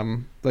about.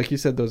 Like you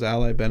said, those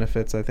ally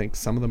benefits, I think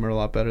some of them are a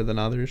lot better than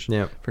others.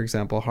 Yeah. For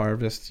example,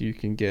 harvest, you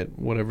can get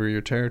whatever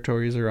your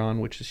territories are on,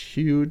 which is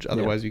huge.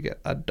 Otherwise, you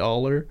get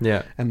 $1.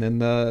 Yeah. And then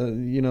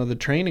the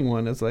training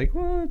one is like,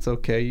 well, it's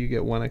okay. You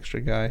get one extra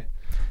guy.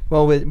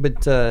 Well,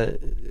 but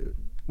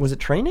was it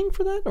training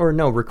for that or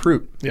no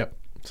recruit? Yep.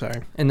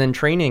 Sorry. And then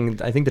training,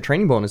 I think the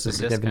training bonus is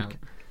The significant.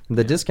 discount.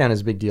 The discount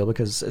is a big deal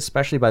because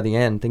especially by the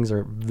end, things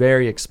are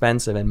very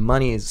expensive and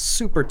money is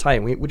super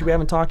tight, which we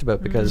haven't talked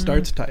about because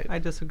Starts tight. I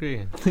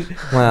disagree.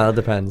 well, it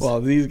depends.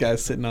 Well, these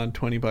guys sitting on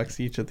 $20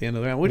 each at the end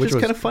of the round, which is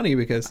was- kind of funny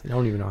because I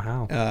don't even know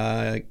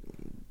how.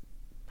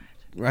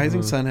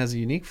 Rising Sun has a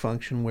unique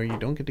function where you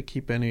don't get to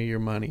keep any of your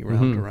money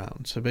round to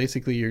round. So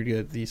basically, you're going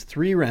to get these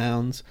 3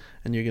 rounds,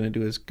 and you're going to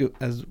do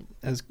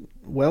as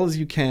well as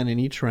you can in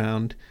each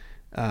round.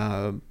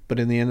 But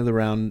in the end of the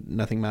round,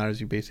 nothing matters.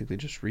 You basically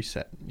just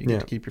reset. You get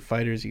to keep your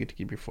fighters. You get to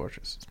keep your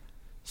fortresses.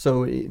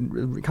 So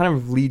it kind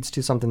of leads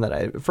to something that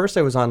at first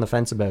I was on the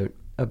fence about,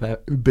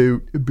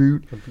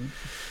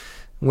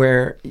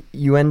 where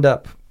you end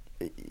up,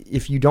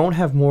 if you don't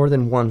have more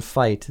than one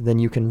fight, then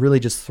you can really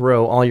just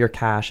throw all your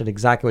cash at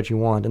exactly what you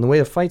want. And the way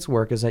the fights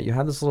work is that you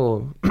have this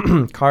little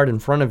card in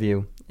front of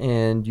you,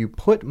 and you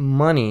put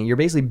money, you're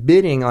basically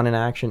bidding on an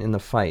action in the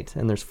fight.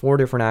 And there's 4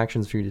 different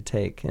actions for you to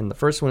take. And the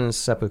first one is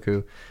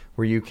seppuku,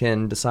 where you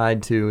can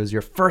decide to, as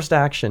your first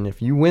action,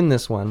 if you win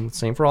this one,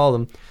 same for all of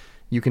them,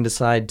 you can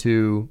decide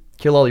to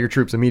kill all your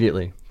troops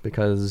immediately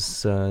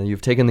because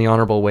you've taken the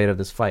honorable weight of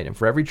this fight. And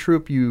for every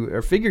troop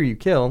or figure you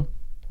kill,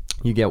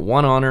 you get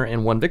 1 honor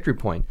and 1 victory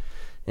point.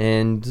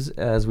 And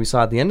as we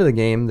saw at the end of the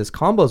game, this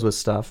combos with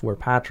stuff where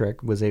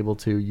Patrick was able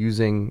to,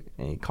 using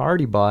a card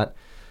he bought,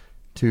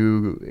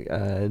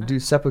 to do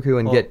seppuku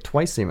and get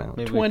twice the amount.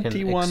 Maybe we can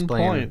 21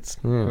 explain- points.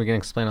 We can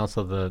explain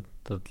also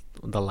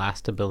the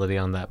last ability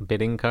on that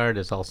bidding card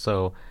is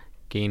also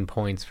gain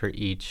points for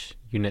each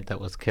unit that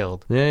was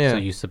killed. Yeah. So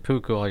you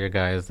seppuku all your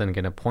guys, then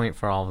get a point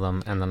for all of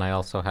them, and then I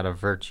also had a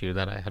virtue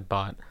that I had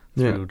bought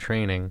through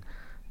training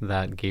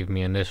that gave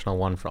me an additional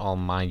 1 for all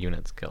my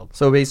units killed.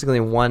 So basically,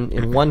 in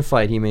one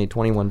fight, he made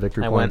 21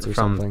 victory I points went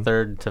or from something.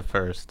 3rd to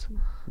 1st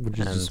Which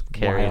is and just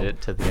carried wild.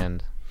 it to the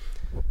end.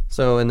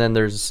 So, and then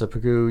there's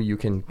seppuku. You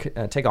can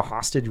take a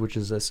hostage, which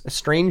is a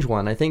strange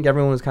one. I think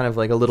everyone was kind of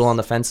like a little on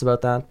the fence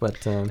about that, but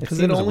Because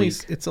seems weak.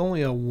 it's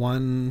only a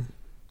 1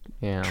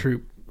 Yeah.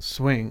 troop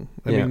swing.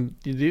 I Yeah. mean,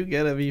 you do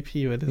get a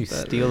VP with You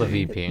steal a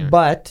VP.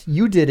 But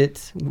you did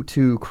it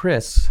to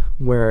Chris,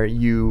 where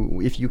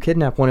if you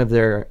kidnap one of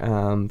their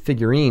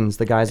figurines,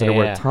 the guys that are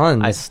worth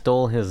tons. I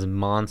stole his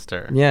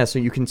monster. Yeah, so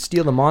you can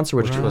steal the monster,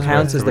 which Right.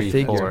 counts as the 3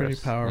 figure. force.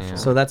 Pretty powerful. Yeah.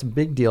 So that's a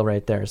big deal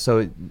right there.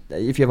 So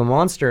if you have a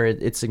monster,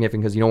 it's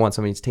significant because you don't want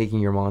somebody who's taking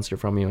your monster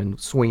from you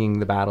and swinging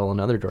the battle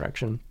another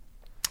direction.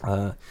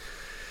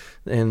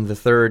 And the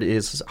third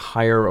is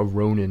hire a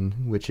Ronin,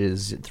 which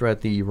is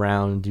throughout the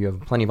round you have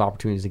plenty of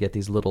opportunities to get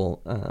these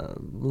little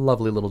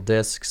lovely little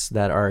discs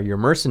that are your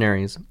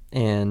mercenaries.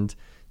 And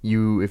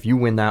if you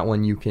win that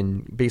one, you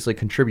can basically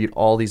contribute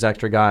all these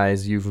extra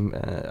guys you've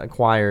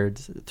acquired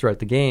throughout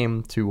the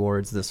game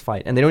towards this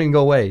fight. And they don't even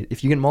go away.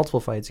 If you get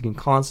multiple fights, you can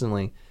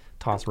constantly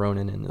toss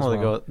Ronin in as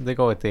well. They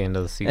go at the end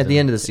of the season. At the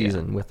end of the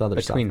season with other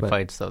Between stuff.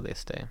 fights, though, they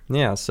stay.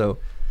 Yeah, so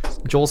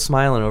Joel's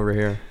smiling over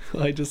here.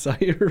 I just saw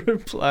your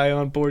reply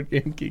on Board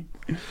Game Geek.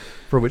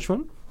 For which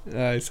one?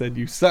 I said,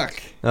 you suck.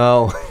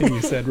 Oh. And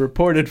you said,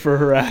 reported for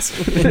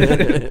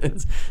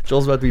harassment.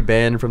 Joel's about to be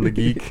banned from the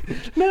Geek.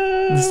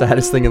 No. The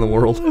saddest thing in the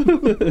world.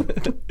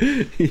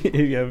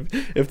 Yeah,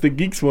 if the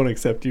geeks won't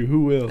accept you,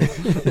 who will? The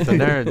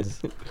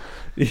nerds.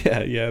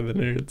 Yeah, the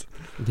nerds.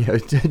 Yeah,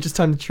 just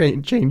time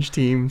to change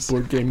teams.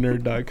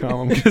 BoardGameNerd.com.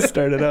 I'm going to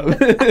start it up.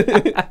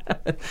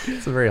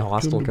 It's a very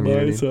hostile Come to my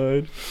community.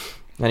 side.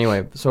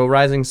 Anyway, so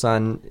Rising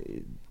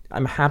Sun,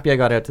 I'm happy I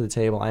got out to the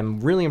table.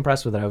 I'm really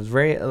impressed with it.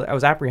 I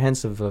was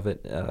apprehensive of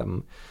it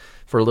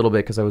for a little bit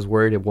because I was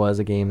worried it was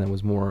a game that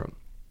was more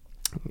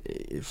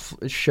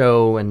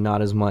show and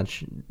not as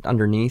much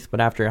underneath. But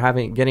after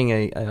getting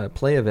a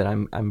play of it,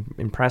 I'm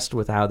impressed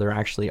with how there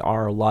actually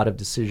are a lot of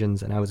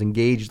decisions, and I was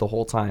engaged the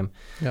whole time.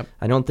 Yep.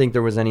 I don't think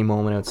there was any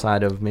moment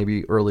outside of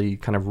maybe early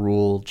kind of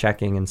rule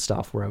checking and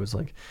stuff where I was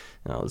like,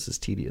 oh, this is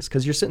tedious.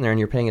 Because you're sitting there and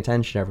you're paying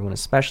attention to everyone,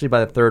 especially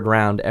by the 3rd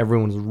round.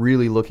 Everyone's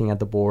really looking at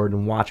the board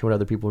and watching what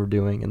other people are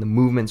doing, and the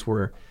movements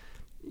were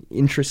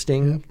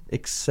interesting,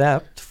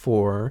 except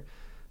for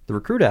the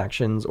recruit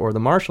actions or the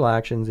martial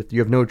actions. If you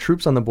have no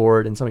troops on the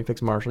board and somebody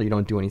picks martial, you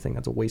don't do anything.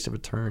 That's a waste of a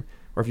turn.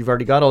 Or if you've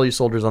already got all your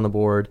soldiers on the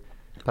board,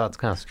 That's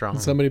kind of strong.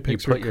 When somebody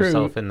picks you put recruit,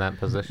 yourself in that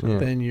position. Yeah.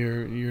 then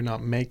you're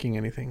not making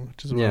anything,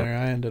 which is Yeah. where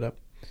I ended up.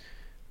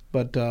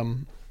 But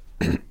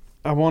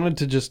I wanted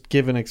to just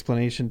give an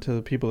explanation to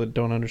the people that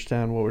don't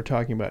understand what we're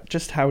talking about,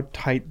 just how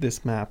tight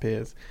this map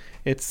is.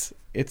 It's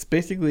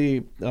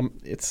basically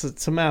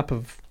it's a map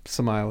of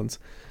some islands.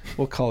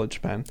 We'll call it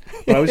Japan.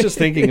 But I was just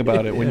thinking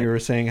about it when you were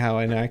saying how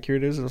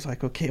inaccurate it is. I was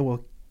like, okay,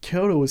 well,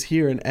 Kyoto was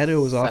here and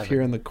Edo was off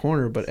here in the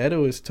corner, but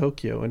Edo is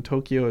Tokyo and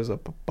Tokyo is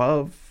up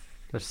above.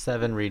 There's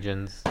 7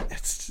 regions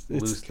It's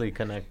loosely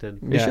connected.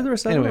 You sure there were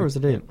 7 or was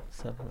it 8?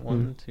 7.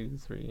 1, 2,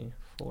 3,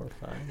 4,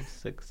 5,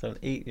 6, 7,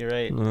 8. You're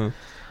right.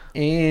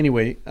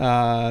 Anyway,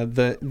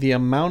 the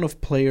amount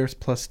of players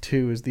plus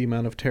 2 is the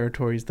amount of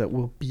territories that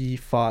will be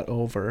fought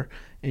over,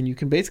 and you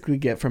can basically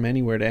get from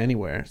anywhere to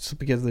anywhere. So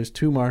because there's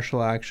 2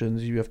 martial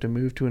actions, you have to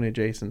move to an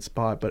adjacent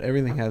spot, but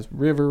everything has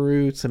river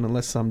routes, and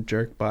unless some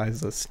jerk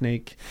buys a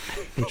snake,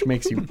 which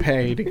makes you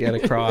pay to get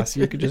across,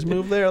 you could just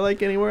move there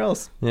like anywhere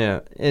else. Yeah,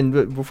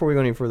 and before we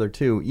go any further,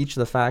 too, each of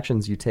the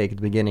factions you take at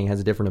the beginning has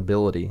a different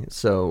ability.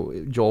 So,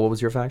 Joel, what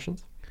was your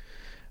factions?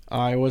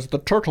 I was the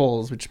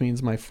turtles, which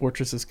means my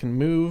fortresses can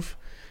move,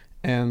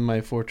 and my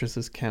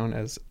fortresses count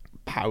as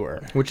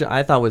power. Which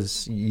I thought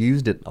was, you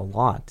used it a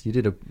lot. You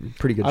did a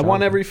pretty good job. I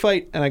won every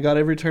fight, and I got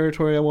every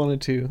territory I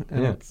wanted to,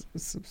 and Yeah.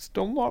 it's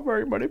still not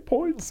very many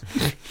points.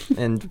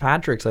 And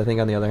Patrick's, I think,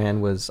 on the other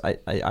hand, was,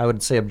 I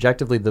would say,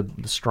 objectively the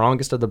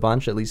strongest of the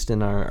bunch, at least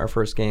in our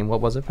first game.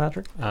 What was it,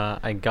 Patrick?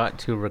 I got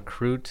to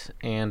recruit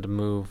and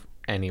move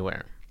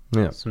anywhere.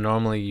 Yeah. So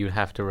normally you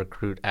have to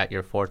recruit at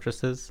your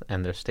fortresses,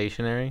 and they're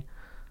stationary.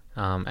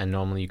 And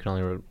normally you can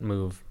only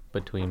move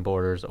between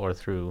borders or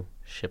through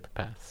ship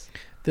paths.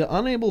 The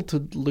unable to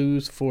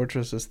lose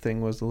fortresses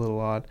thing was a little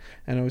odd,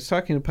 and I was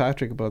talking to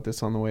Patrick about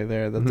this on the way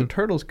there, that the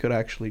turtles could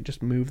actually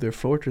just move their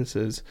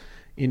fortresses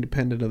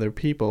independent of their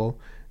people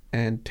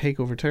and take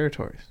over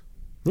territories.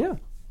 Yeah.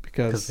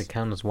 Because they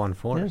count as one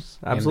force.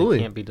 Yeah, absolutely.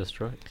 And they can't be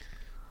destroyed.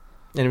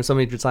 And if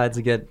somebody decides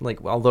to get,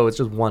 like, although it's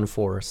just one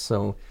force,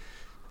 so...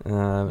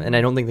 and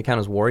I don't think they count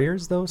as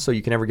warriors, though, so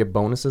you can never get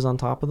bonuses on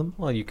top of them.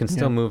 Well, you can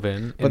still move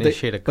in, But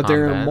initiate a combat.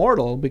 they're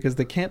immortal because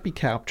they can't be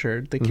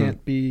captured, they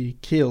can't be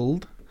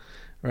killed,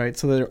 right?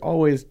 So they're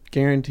always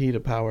guaranteed a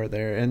power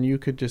there, and you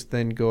could just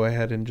then go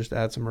ahead and just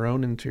add some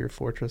Ronin into your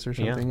fortress or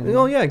Yeah. something. and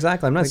Oh, yeah,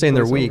 exactly. I'm not Like saying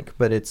they're placeholder. weak,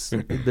 but it's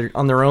they're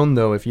on their own,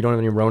 though. If you don't have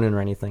any Ronin or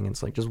anything,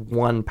 it's like just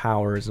one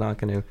power is not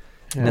going to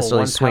Well,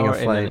 necessarily one swing a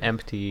power fight in an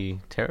empty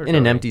territory. in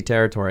an empty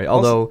territory.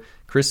 Although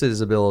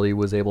Chris's ability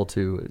was able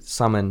to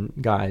summon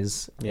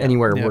guys Yeah.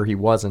 anywhere Yeah. where he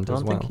wasn't I as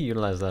don't well. think he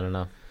utilized that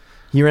enough.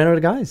 He ran out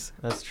of guys.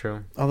 That's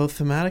true. Although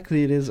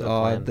thematically it is The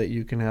odd plan. that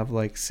you can have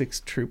like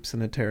 6 troops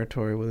in a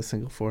territory with a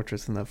single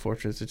fortress, and that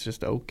fortress is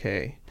just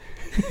okay.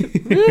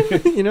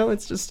 You know,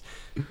 it's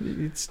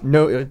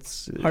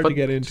Hard to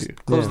get into.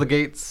 Close Yeah. the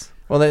gates.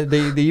 Well,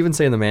 they even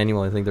say in the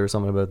manual, I think there was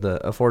something about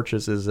a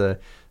fortress is a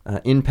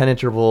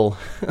impenetrable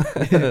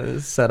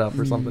setup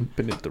or something.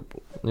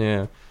 Impenetrable.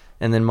 Yeah.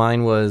 And then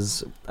mine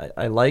was,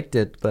 I liked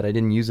it, but I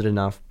didn't use it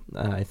enough,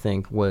 I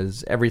think,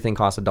 was everything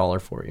costs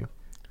 $1 for you.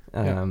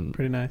 Yeah,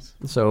 pretty nice.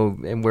 So,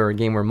 and where a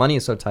game where money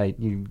is so tight,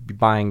 you'd be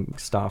buying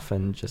stuff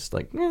and just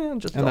like,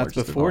 just And $1, that's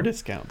just before $1.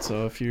 discount.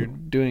 So if you're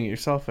doing it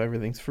yourself,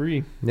 everything's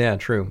free. Yeah,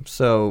 true.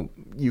 So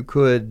you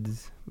could,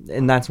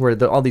 and that's where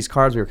all these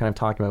cards we were kind of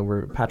talking about,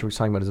 where Patrick was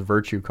talking about his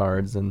virtue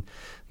cards, and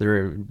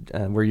they're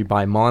where you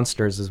buy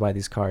monsters is by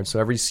these cards. So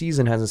every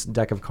season has this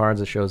deck of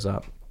cards that shows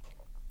up,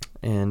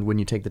 and when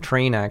you take the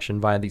train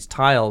action via these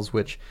tiles,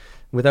 which,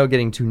 without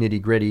getting too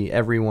nitty gritty,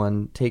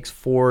 everyone takes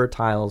 4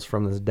 tiles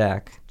from this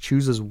deck,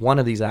 chooses one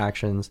of these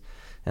actions,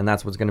 and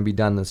that's what's going to be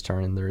done this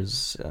turn. And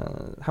there's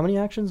how many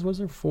actions was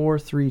there? 4,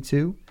 3,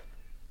 2.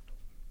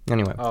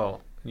 Anyway.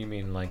 Oh, you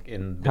mean like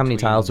in How many between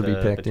tiles would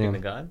be picked, between yeah. the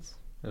gods?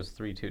 It was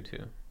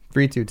 3-2-2.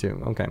 3, 2,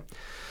 2. Okay.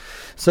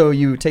 So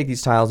you take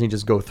these tiles and you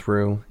just go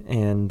through,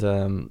 and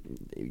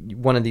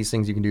one of these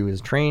things you can do is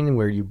train,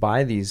 where you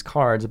buy these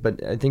cards.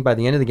 But I think by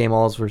the end of the game,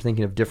 all of us were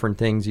thinking of different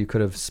things you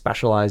could have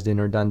specialized in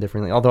or done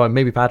differently. Although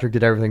maybe Patrick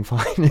did everything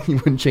fine and he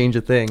wouldn't change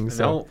a thing.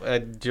 So. No,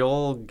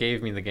 Joel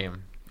gave me the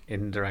game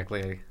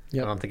indirectly.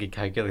 Yep. I don't think he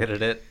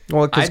calculated it.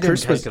 Well, I because didn't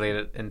Chris was calculate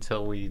it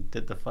until we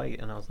did the fight,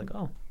 and I was like,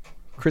 oh.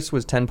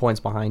 10 points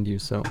behind you,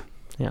 so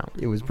Yeah.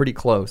 it was pretty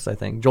close, I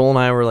think. Joel and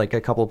I were like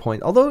a couple of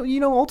points. Although,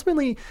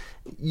 ultimately,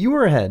 you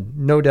were ahead,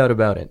 no doubt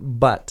about it.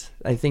 But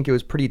I think it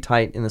was pretty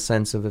tight in the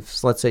sense of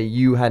if, let's say,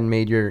 you hadn't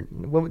made your...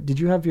 What, did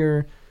you have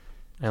your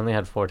I only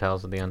had 4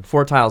 tiles at the end.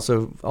 4 tiles?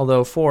 So,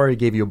 although 4, it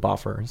gave you a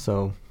buffer.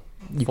 So,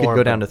 you could 4,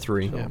 go down to but-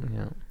 3. so, Yeah.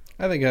 yeah.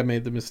 I think I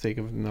made the mistake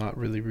of not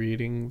really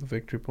reading the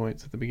victory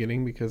points at the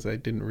beginning because I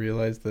didn't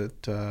realize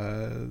that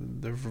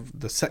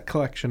the set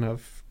collection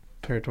of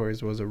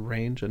territories was a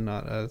range and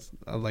not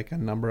like a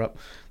number up.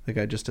 Like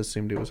I just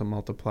assumed it was a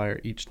multiplier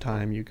each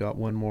time you got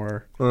one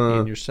more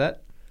in your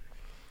set.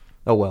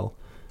 Oh, well.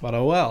 But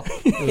oh well,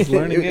 it was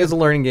learning. It was a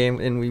learning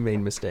game, and we made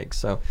mistakes.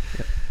 So,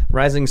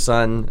 Rising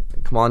Sun,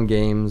 come on,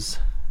 games.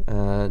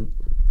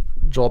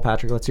 Joel,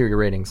 Patrick, let's hear your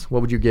ratings.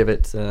 What would you give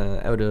it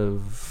out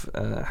of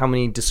how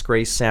many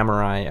Disgraced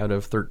Samurai out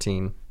of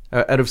 13?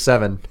 Out of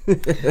 7.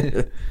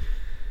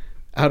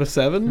 Out of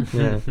 7,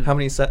 Yeah. How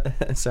many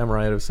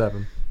samurai out of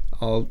 7?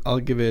 I'll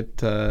give it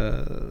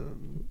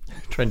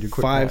Try and do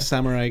quick 5 math.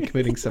 samurai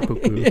committing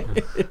seppuku.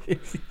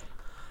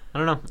 I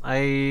don't know.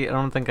 I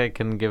don't think I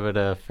can give it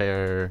a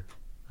fair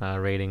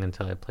rating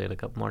until I play it a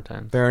couple more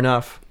times. Fair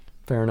enough.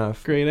 Fair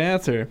enough. Great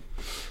answer.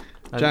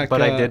 Jack,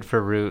 But I did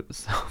for Root,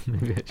 so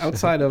maybe I should.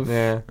 Outside of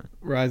Yeah.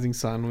 Rising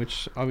Sun,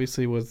 which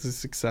obviously was a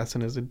success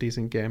and is a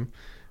decent game,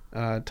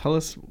 tell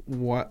us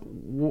what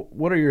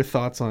are your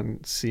thoughts on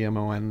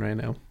CMON right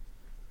now?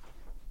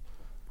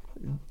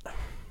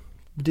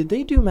 Did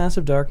they do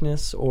Massive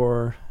Darkness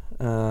or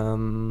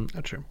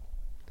Not sure.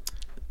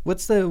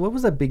 what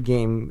was that big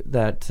game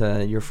that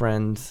your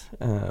friend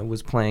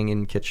was playing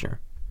in Kitchener?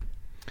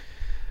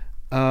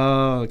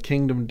 Oh,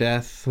 Kingdom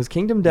Death. Was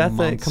Kingdom Death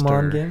a Come On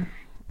Monster. game?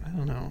 I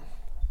don't know.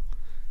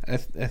 I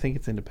think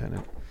it's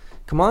independent.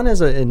 Come On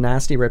has a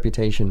nasty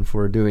reputation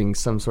for doing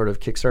some sort of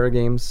Kickstarter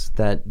games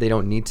that they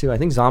don't need to. I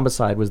think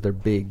Zombicide was their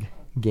big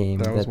game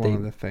That was that one they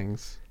of the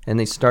things. and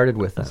they started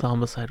with that.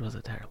 Zombicide was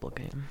a terrible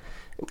game.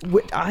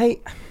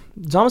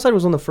 Zombicide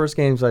was one of the first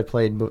games I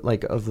played,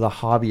 like of the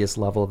hobbyist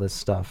level of this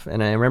stuff,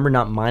 and I remember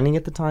not minding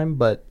at the time.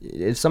 But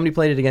if somebody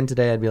played it again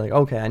today, I'd be like,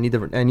 okay, I need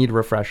a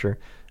refresher.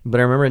 But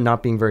I remember it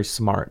not being very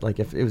smart. Like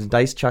if it was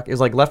dice chuck, it was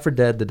like Left 4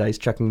 Dead, the dice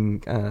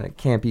chucking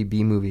campy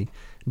B movie.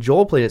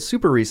 Joel played it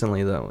super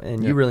recently though,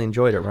 and you really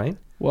enjoyed it, right?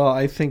 Well,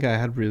 I think I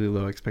had really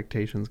low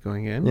expectations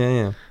going in.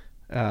 Yeah.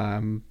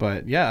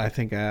 But yeah, I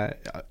think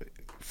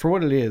for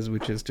what it is,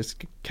 which is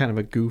just kind of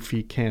a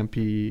goofy,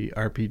 campy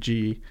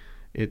RPG,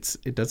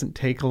 it doesn't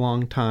take a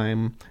long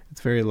time.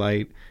 It's very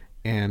light,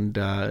 and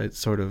it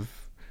sort of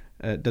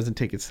doesn't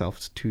take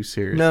itself too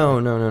seriously.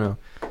 No.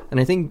 And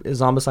I think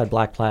Zombicide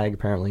Black Plague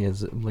apparently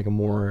is like a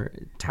more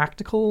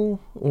tactical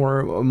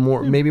or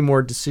maybe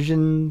more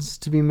decisions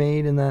to be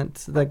made in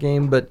that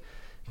game. But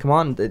come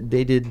on,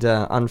 they did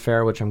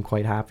Unfair, which I'm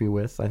quite happy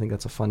with. I think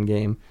that's a fun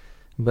game.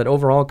 But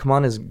overall, Come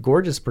On has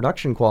gorgeous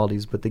production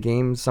qualities, but the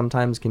game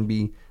sometimes can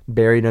be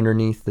buried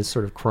underneath this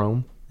sort of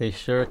chrome. They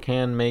sure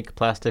can make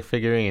plastic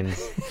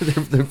figurines.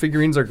 Their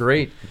figurines are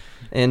great.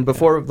 And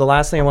before the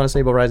last thing I want to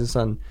say about Rising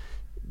Sun,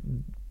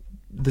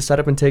 the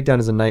setup and takedown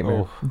is a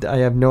nightmare. I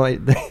have no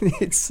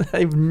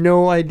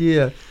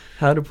idea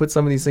how to put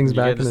some of these things You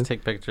back gotta in. just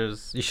take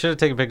pictures. You should have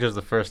taken pictures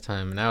the first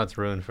time. Now it's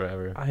ruined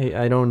forever.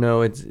 I don't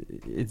know.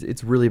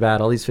 It's really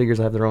bad. All these figures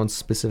have their own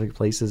specific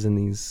places in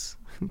these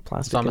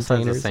plastic Zombicide's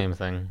containers. the same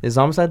thing. Is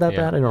Zombicide that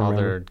bad? I don't all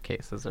remember. their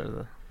cases are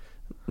the.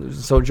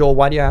 So Joel,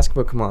 why do you ask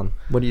about Come On?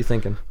 What are you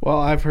thinking? Well,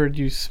 I've heard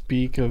you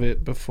speak of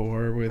it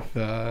before with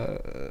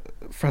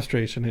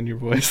frustration in your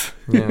voice.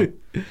 Yeah.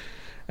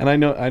 And I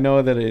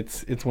know that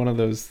it's one of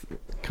those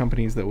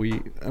companies that we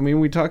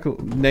talk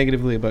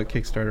negatively about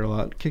Kickstarter a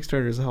lot.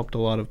 Kickstarter has helped a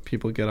lot of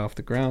people get off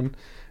the ground,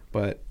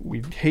 but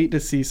we hate to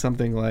see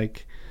something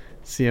like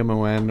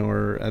CMON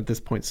or at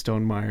this point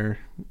Stonemaier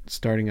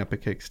starting up a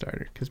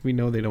Kickstarter because we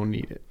know they don't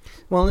need it.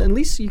 Well, at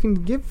least you can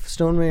give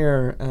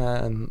Stonemaier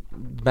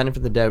benefit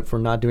of the doubt for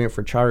not doing it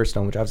for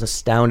Charterstone, which I was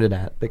astounded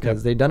at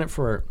because they'd done it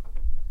for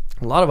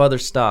a lot of other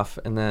stuff,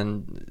 and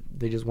then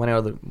they just went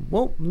out of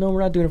well, no,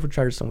 we're not doing it for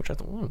Charterstone, which I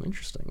thought, oh,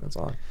 interesting. That's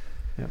odd.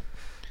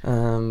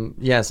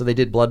 So they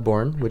did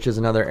Bloodborne, which is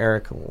another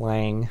Eric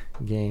Lang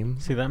game.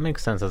 See, that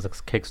makes sense as a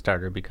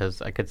Kickstarter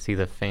because I could see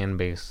the fan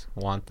base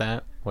want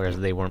that, whereas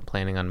they weren't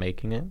planning on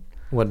making it.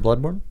 What,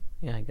 Bloodborne?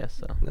 Yeah, I guess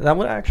so. That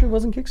one actually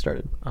wasn't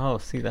Kickstarted. Oh,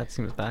 see, that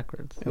seems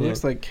backwards. It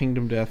looks like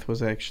Kingdom Death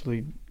was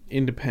actually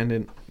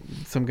independent.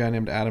 Some guy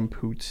named Adam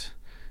Poots,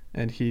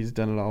 and he's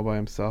done it all by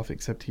himself,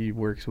 except he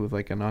works with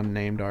like an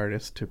unnamed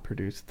artist to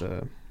produce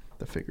the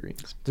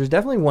figurines. There's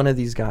definitely one of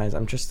these guys.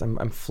 I'm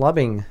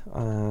flubbing.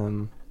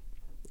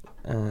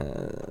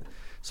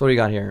 So what do you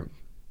got here?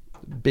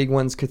 Big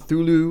ones.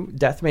 Cthulhu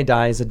Death May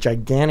Die is a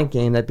gigantic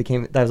game that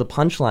was a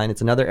Punchline.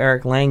 It's another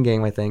Eric Lang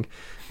game, I think,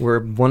 where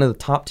one of the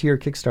top tier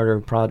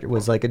Kickstarter project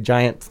was like a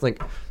giant,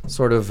 like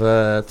sort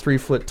of 3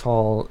 foot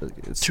tall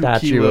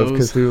statue of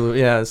kilos. Cthulhu.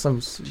 Yeah,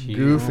 some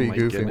goofy my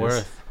goofiness.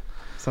 goodness.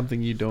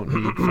 Something you don't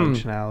need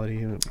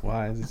functionality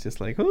wise. It's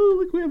just like, oh,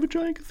 look, we have a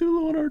giant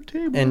Cthulhu on our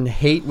table. And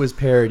Hate was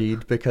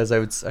parodied because I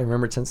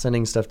remember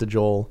sending stuff to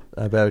Joel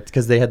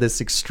because they had this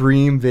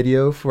extreme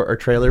video for a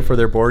trailer for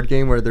their board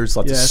game where there's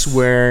lots of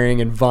swearing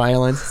and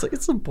violence. It's like,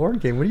 it's a board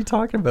game. What are you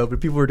talking about?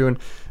 But people were doing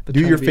do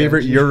your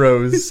favorite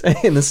Euros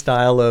in the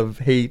style of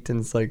Hate,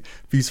 and it's like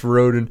Feast for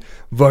Odin,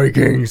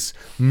 Vikings.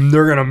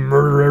 They're gonna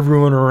murder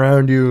everyone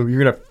around you. You're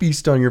gonna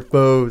feast on your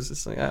foes.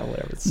 It's like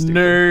whatever. It's stupid.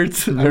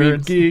 Nerds. I mean,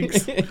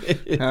 geeks.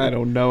 I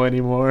don't know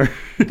anymore.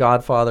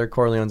 Godfather,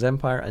 Corleone's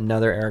Empire,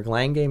 another Eric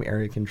Lang game,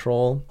 Area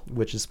Control,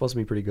 which is supposed to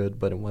be pretty good,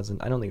 but it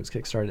wasn't. I don't think it was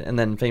Kickstarted. And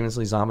then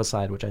famously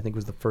Zombicide, which I think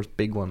was the first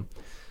big one.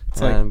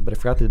 But I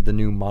forgot the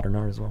new Modern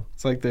R as well.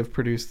 It's like they've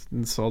produced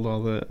and sold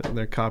all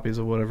their copies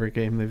of whatever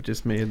game they've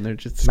just made, and they're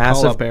just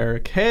Massive- call up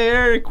Eric. Hey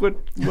Eric, what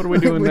are we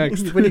doing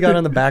next? What do you got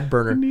on the back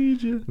burner? I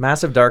need you.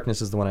 Massive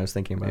Darkness is the one I was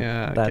thinking about.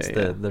 Yeah, That's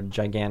okay, the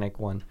gigantic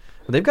one.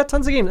 But they've got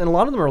tons of games, and a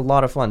lot of them are a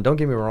lot of fun. Don't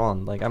get me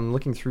wrong. Like, I'm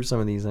looking through some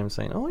of these, and I'm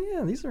saying, oh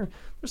yeah, there's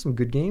some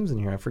good games in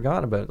here. I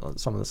forgot about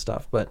some of the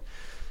stuff, but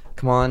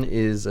Come On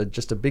is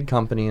just a big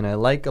company, and I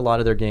like a lot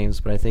of their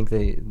games, but I think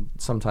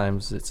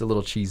sometimes it's a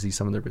little cheesy,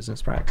 some of their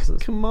business practices.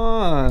 Come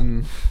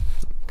on.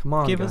 Come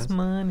on, Give guys. us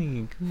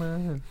money. Come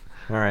on.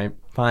 All right,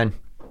 fine.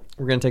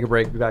 We're going to take a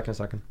break. Be back in a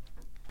second.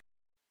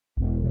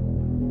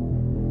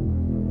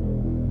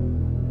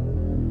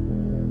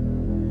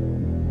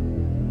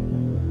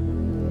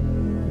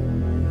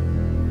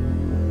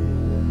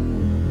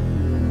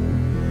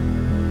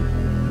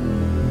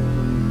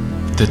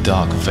 The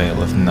dark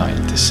veil of night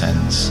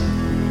descends.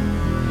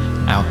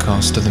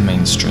 Outcast to the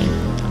mainstream,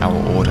 our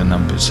order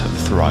numbers have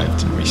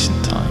thrived in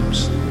recent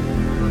times.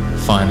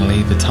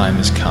 Finally, the time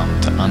has come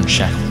to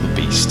unshackle the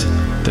beast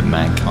that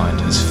mankind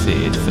has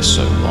feared for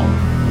so long.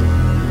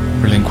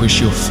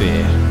 Relinquish your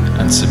fear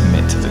and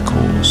submit to the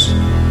cause.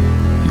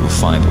 You will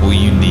find all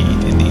you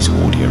need in these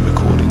audio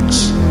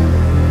recordings.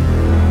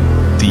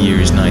 The year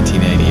is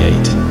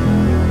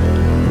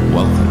 1988.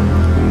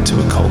 Welcome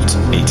to Occult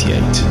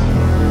 88.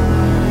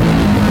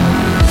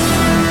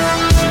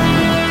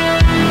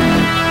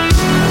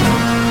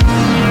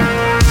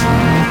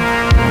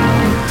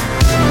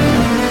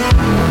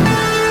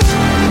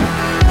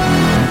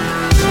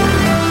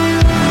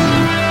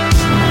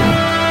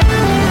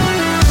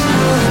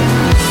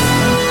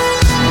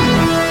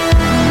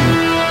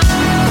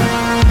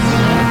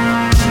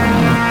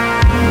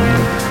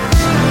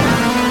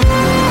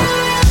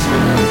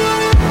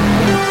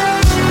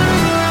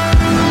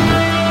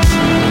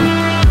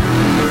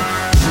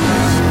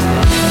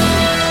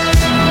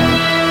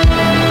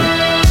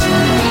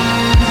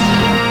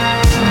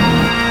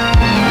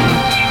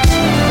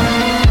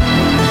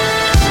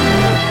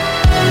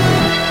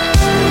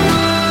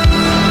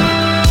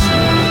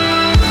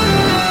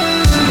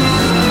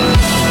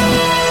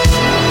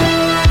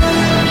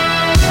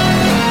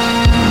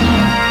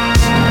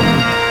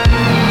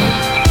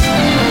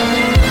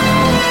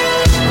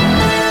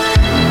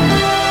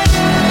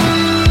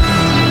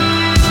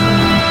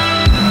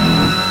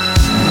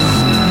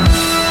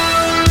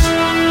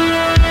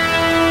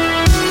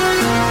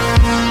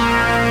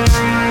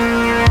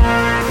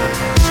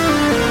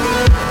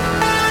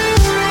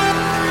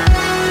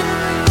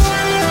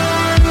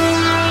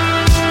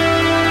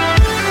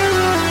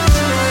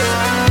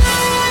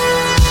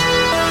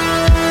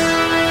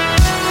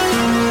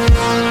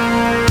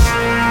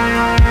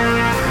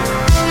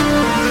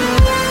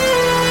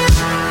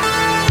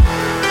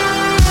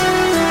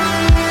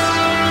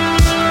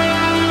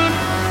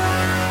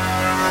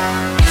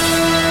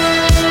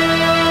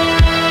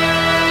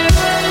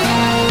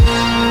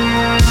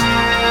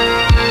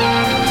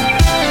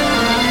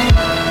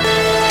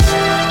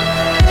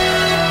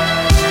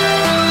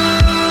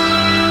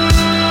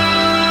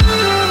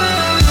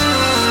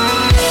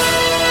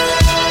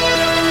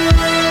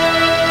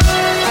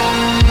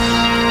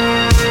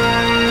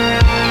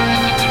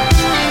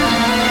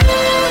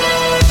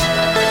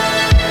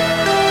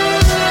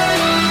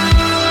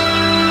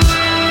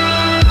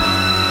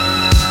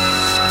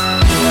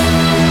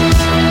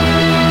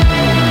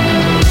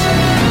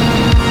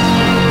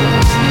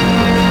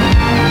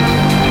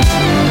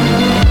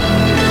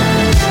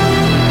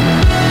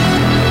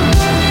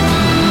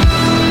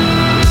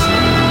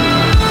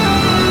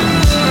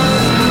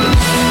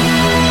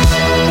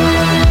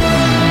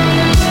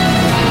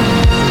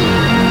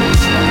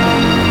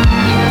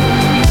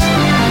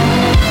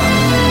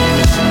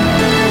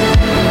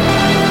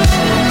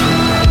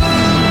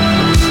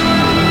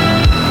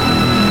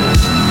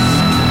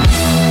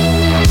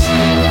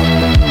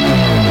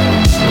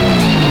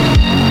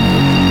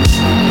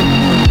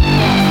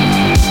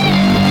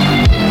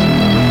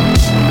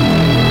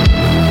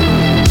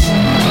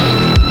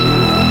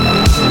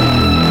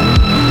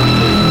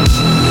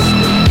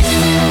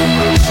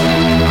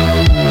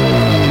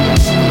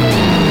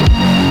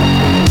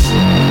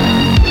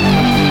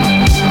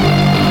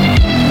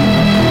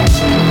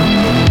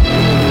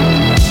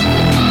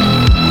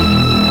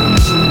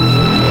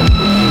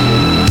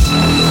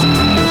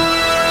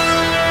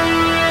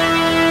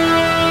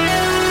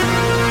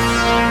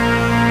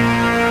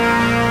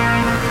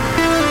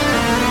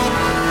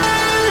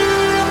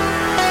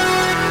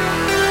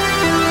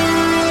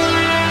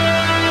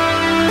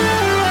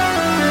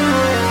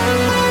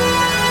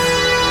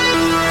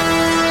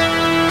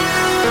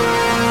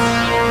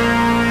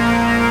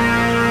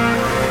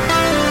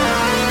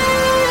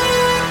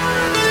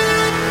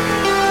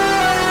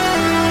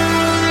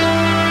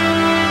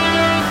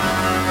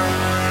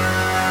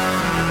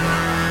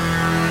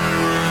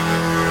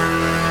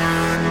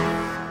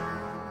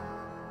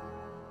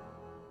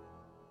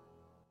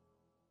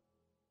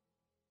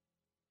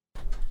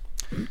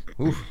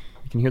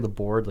 can hear the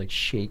board like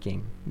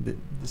shaking.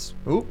 It's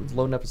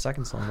loading up a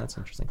second song. That's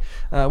interesting.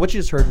 What you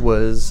just heard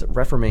was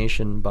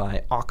Reformation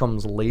by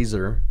Occam's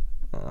Laser,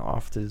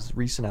 off his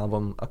recent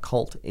album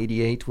Occult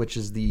 88, which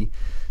is the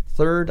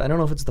third, I don't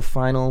know if it's the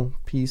final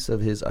piece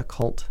of his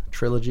Occult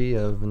trilogy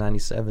of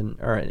 97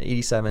 or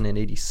 87 and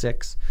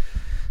 86.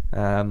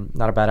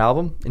 Not a bad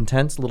album.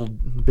 Intense, a little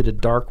bit of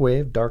dark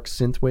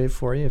synth wave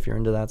for you if you're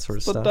into that sort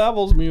of The stuff.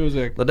 devil's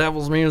music. The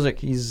Devil's Music.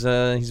 He's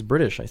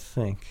British, I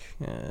think.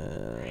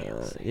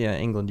 Yeah,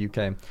 England,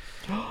 UK.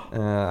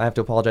 I have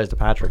to apologize to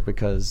Patrick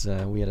because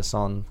we had a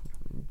song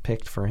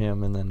picked for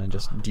him, and then I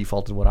just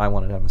defaulted what I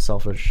wanted. I'm a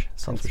selfish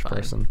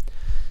person.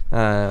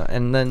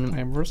 And then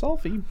Time for a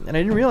selfie. and I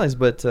didn't realize,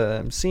 but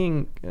I'm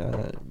seeing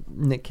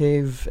Nick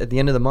Cave at the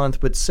end of the month,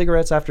 but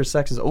Cigarettes After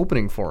Sex is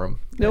opening for him.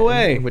 No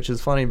way. Which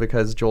is funny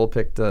because Joel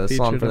picked a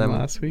song Featured for him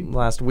them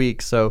last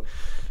week, so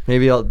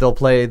maybe they'll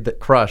play the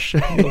Crush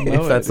know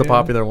if that's it, the yeah.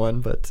 popular one.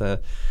 But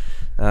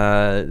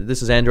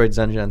this is Android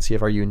Dungeon on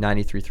CFRU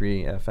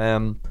 93.3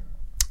 FM.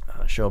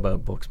 Show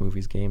about books,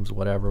 movies, games,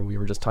 whatever. We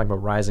were just talking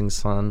about Rising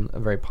Sun,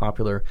 a very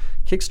popular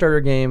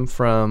Kickstarter game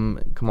from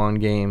Come On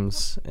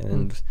Games,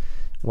 and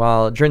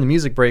while during the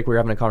music break we were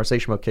having a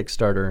conversation about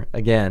Kickstarter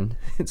again,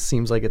 it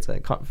seems like it's a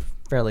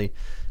fairly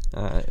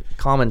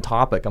common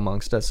topic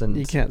amongst us, and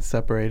You can't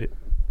separate it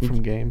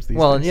from games these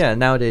well, days. yeah,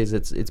 nowadays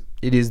it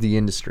is the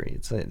industry.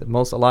 It's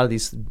a lot of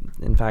these.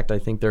 In fact, I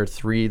think there are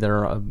 3 that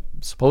are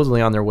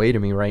supposedly on their way to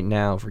me right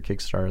now for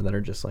Kickstarter that are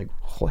just like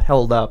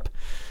held up.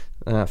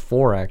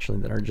 4 actually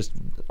that are just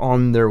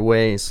on their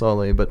way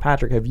slowly. But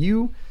Patrick,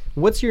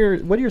 what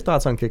are your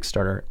thoughts on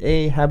Kickstarter?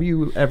 A, have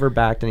you ever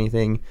backed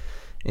anything?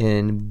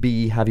 And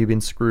B, have you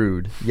been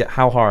screwed? Yeah,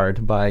 how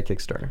hard by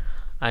Kickstarter?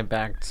 I've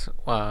backed,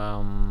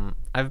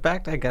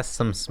 I guess,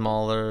 some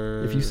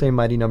smaller. If you say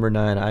Mighty Number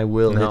 9, I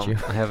will no, hit you.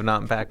 I have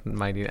not backed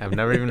Mighty. I've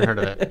never even heard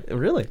of it.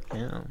 Really?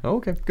 Yeah. Oh,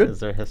 okay, good. Is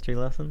there a history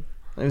lesson?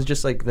 It was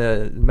just like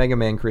the Mega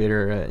Man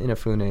creator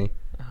Inafune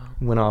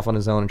went off on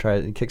his own and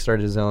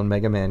kickstarted his own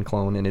Mega Man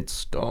clone, and it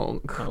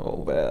stunk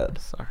so bad.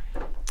 Sorry.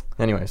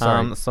 Anyway,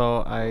 sorry.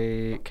 So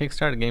I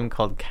kickstarted a game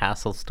called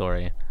Castle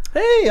Story.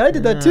 Hey, I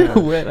did that too.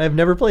 I've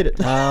never played it.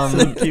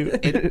 Thank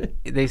you.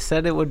 They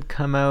said it would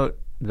come out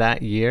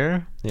that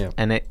year. Yeah.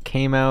 And it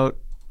came out.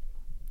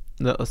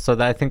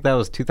 I think that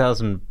was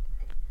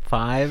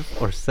 2005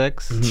 or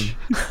 6,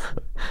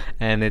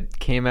 and it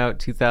came out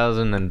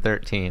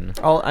 2013.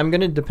 I'm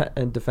going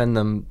to defend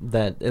them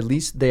that at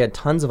least they had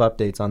tons of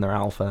updates on their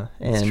alpha,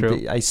 and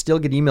true. I still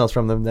get emails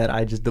from them that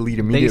I just delete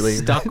immediately.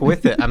 They stuck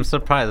with it. I'm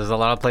surprised. There's a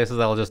lot of places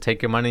that will just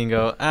take your money and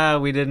go,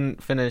 we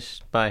didn't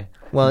finish. Bye.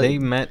 Well, they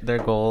met their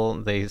goal.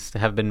 They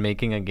have been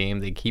making a game.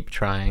 They keep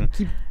trying,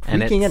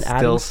 and it tweaking and adding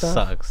still stuff?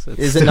 sucks. It's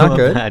Is it still not a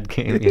good? bad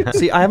game. Yeah.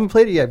 See, I haven't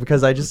played it yet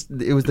because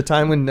it was the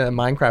time when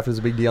Minecraft was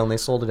a big deal, and they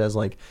sold it as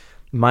like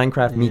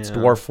Minecraft meets Yeah.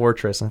 Dwarf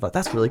Fortress, and I thought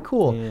that's really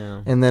cool.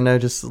 Yeah. And then I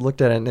just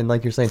looked at it, and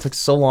like you're saying, it took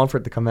so long for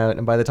it to come out,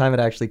 and by the time it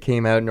actually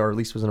came out, or at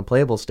least was in a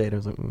playable state, I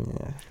was like,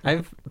 yeah.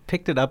 I've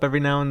picked it up every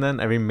now and then,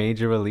 every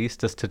major release,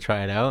 just to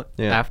try it out.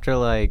 Yeah. After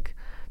like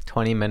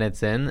 20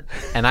 minutes in,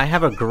 and I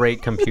have a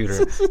great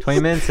computer. 20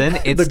 minutes in,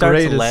 it The starts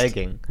greatest.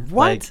 lagging.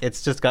 What? Like,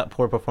 it's just got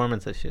poor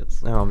performance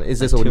issues. Is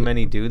this Too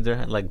many dudes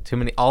are like too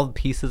many. All the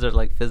pieces are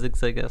like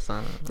physics, I guess.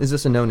 I don't know. Is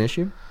this a known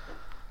issue?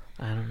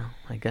 I don't know.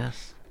 I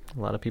guess a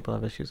lot of people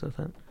have issues with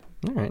it.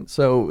 All right.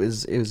 So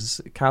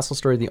is Castle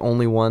Story the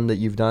only one that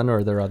you've done, or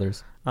are there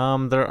others?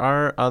 There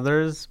are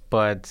others,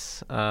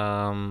 but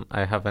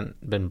I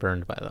haven't been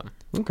burned by them.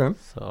 Okay.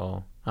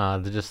 So they're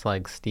just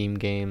like Steam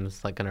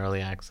games, like an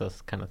early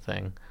access kind of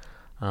thing.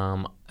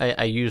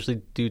 I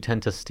usually do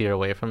tend to steer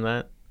away from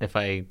that. If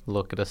I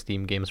look at a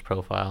Steam games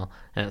profile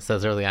and it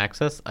says early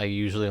access, I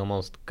usually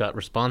almost gut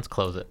response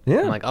close it.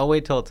 Yeah. I'm like, I'll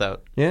wait till it's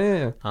out.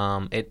 Yeah.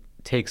 It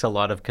takes a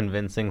lot of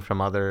convincing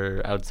from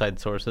other outside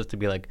sources to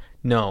be like,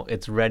 no,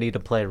 it's ready to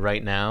play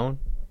right now.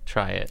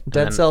 Try it. And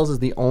Dead then- Cells is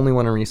the only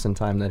one in recent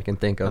time that I can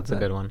think of. That's a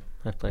good one.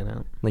 I've played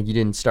out. Like you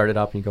didn't start it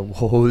up and you go,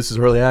 whoa, this is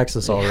early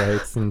access, all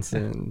right. And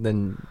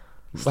then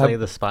Slay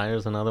the Spire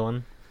is another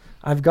one.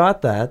 I've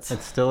got that.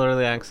 It's still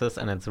early access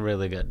and it's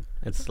really good.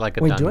 It's like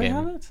a Wait, done do game. I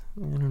have it?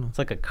 I don't know. It's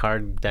like a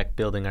card deck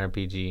building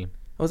RPG.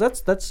 Oh,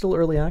 that's still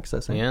early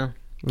access. Eh? Yeah.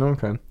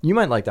 Okay. You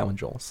might like that one,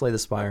 Joel. Slay the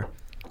Spire.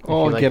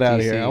 Oh, you like get out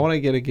of DC. here. I want to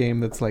get a game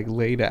that's like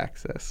late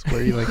access,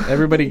 where you like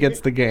everybody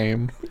gets the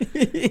game,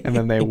 and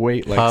then they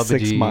wait like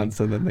 6 PUBG. months,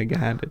 and then they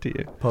hand it to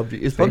you. PUBG.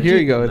 Is So PUBG? here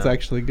you go. It's No.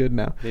 actually good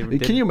now. They Can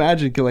did- you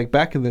imagine, like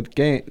back in the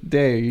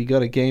day, you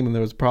got a game and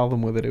there was a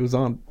problem with it. It was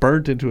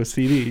burnt into a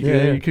CD.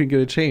 Yeah. You couldn't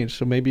get it changed.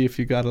 So maybe if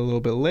you got a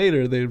little bit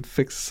later, they'd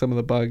fix some of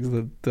the bugs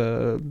that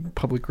the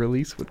public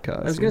release would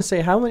cause. I was gonna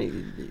say how many.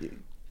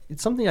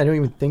 It's something I don't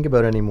even think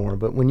about anymore.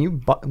 But when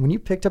you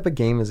picked up a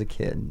game as a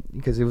kid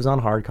because it was on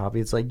hard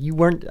copy, it's like you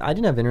weren't. I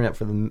didn't have internet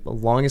for the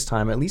longest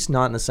time. At least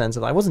not in the sense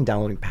of I wasn't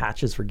downloading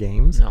patches for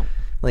games. No.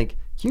 Like,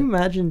 can you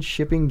imagine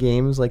shipping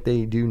games like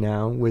they do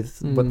now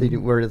with what they do,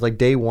 where it's like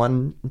day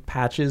one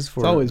patches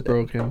for? It's always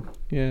broken.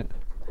 Yeah.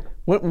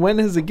 When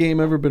has a game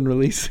ever been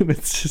released and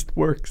it just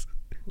works?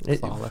 It-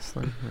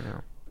 Flawlessly.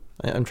 Yeah.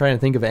 I'm trying to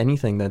think of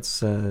anything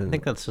that's. I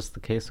think that's just the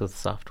case with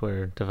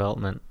software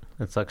development.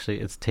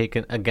 It's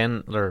taken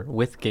again, or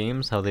with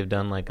games, how they've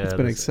done like It's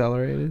been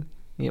accelerated.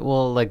 Yeah,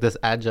 well, like this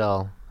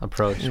agile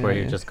approach where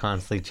you're Yeah. just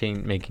constantly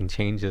making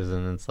changes,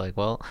 and it's like,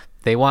 well,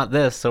 they want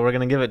this, so we're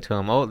gonna give it to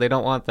them. Oh, they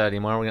don't want that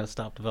anymore. We're gonna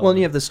stop development. Well, and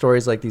you have the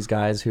stories like these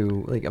guys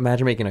who, like,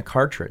 imagine making a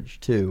cartridge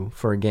too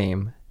for a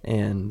game,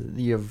 and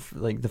you have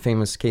like the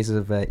famous cases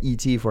of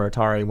E.T. for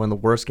Atari, one of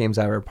the worst games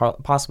ever,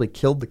 possibly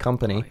killed the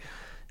company.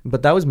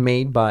 But that was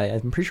made by,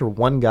 I'm pretty sure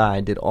one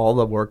guy did all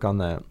the work on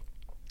that,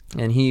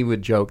 and he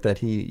would joke that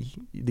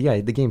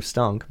the game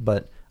stunk,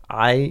 but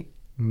I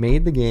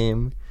made the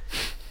game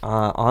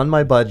on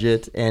my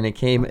budget, and it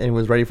came and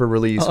was ready for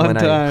release On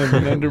time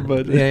and under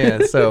budget.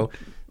 Yeah. So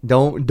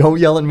don't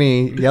yell at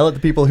me. Yell at the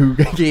people who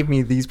gave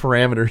me these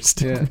parameters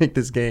to make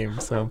this game.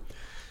 So,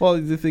 well,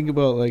 you think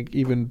about like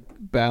even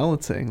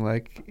balancing.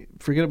 Like,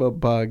 forget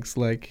about bugs.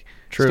 Like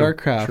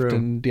StarCraft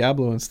and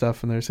Diablo and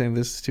stuff, and they're saying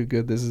this is too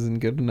good, this isn't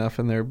good enough,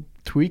 and they're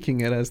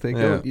tweaking it as they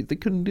go. They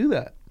couldn't do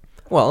that.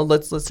 Well,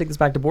 let's take this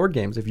back to board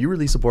games. If you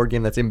release a board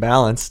game that's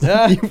imbalanced,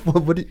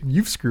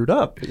 you've screwed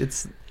up.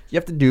 You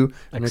have to do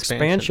an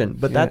expansion.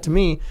 But that, to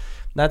me,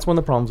 that's one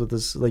of the problems with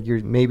this. Like, you're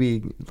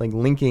maybe like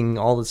linking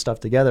all this stuff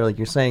together. Like,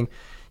 you're saying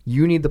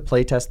you need to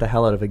play test the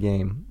hell out of a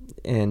game.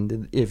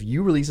 And if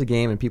you release a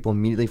game and people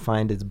immediately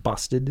find it's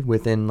busted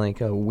within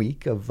like a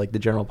week of like the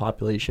general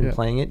population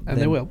playing it, and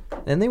they will.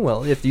 And they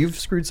will. If you've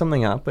screwed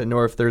something up,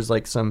 or if there's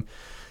like some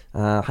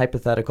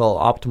hypothetical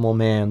optimal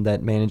man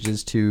that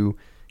manages to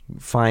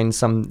find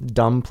some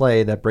dumb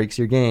play that breaks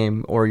your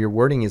game, or your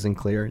wording isn't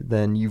clear,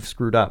 then you've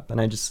screwed up.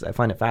 And I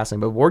find it fascinating.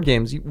 But board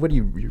games,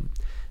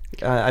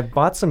 I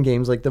bought some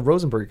games like the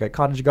Rosenberg,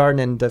 Cottage Garden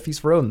and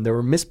Feast for Odin. There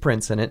were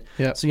misprints in it,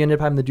 so you ended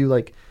up having to do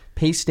like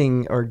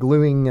pasting or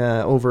gluing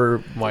over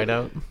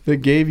whiteout. They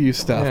gave you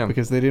stuff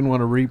because they didn't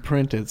want to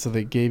reprint it, so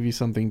they gave you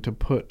something to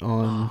put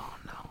on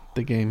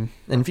the game.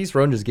 And Feast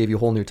for Odin just gave you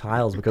whole new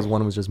tiles because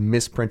one was just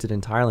misprinted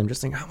entirely. I'm just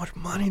thinking, how much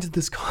money did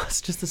this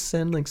cost just to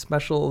send like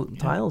special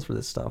tiles for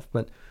this stuff?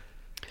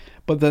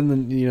 But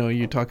then,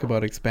 you talk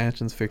about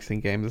expansions fixing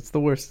games. It's the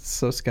worst. It's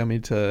so scummy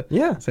to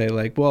say,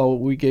 like, well,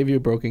 we gave you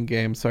a broken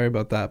game. Sorry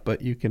about that,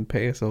 but you can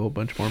pay us a whole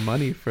bunch more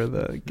money for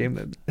the game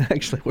that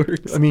actually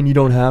works. I mean, you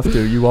don't have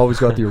to. You always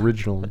got the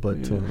original,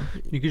 but...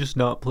 you could just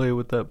not play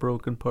with that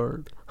broken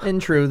part.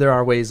 And true, there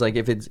are ways, like,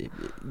 if it's...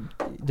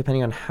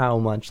 Depending on how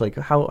much, like,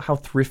 how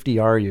thrifty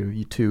are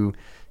you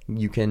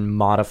can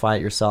modify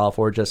it yourself,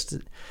 or just...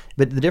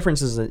 But the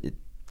difference is,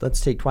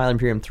 let's take Twilight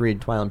Imperium 3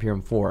 and Twilight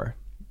Imperium 4.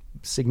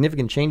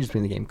 Significant changes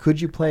between the game.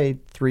 Could you play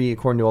 3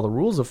 according to all the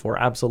rules of 4?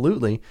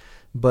 Absolutely,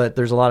 but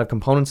there's a lot of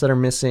components that are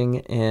missing,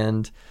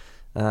 and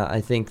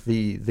I think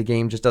the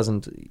game just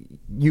doesn't.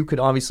 You could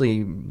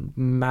obviously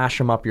mash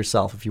them up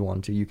yourself if you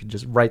wanted to. You could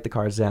just write the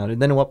cards down,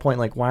 and then at what point,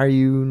 like, why are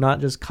you not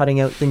just cutting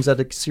out things out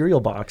of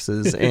cereal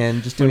boxes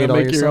and just doing it all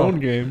yourself? Make your own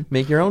game.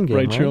 Make your own game.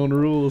 Write your own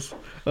rules.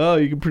 Oh,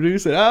 you can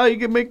produce it. Oh, you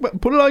can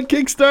put it on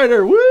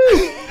Kickstarter.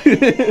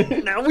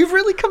 Woo! Now we've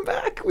really come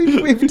back.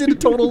 We did a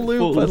total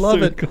loop. I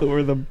love it.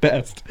 We're the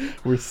best.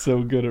 We're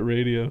so good at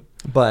radio.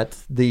 But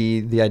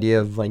the idea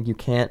of, like, you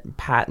can't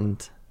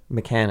patent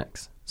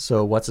mechanics.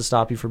 So what's to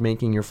stop you from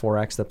making your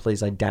 4X that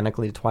plays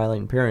identically to Twilight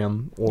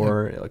Imperium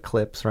or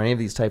Eclipse or any of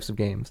these types of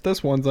games?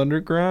 This one's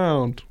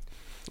underground.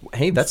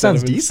 Hey, that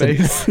sounds decent.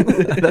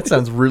 That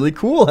sounds really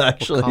cool,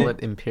 actually. We'll call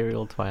it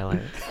Imperial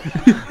Twilight.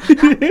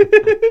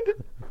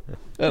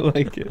 I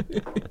like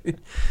it.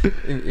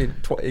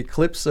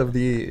 Eclipse of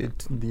the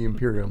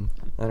Imperium.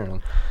 I don't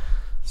know.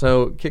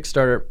 So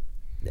Kickstarter,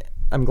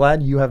 I'm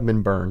glad you haven't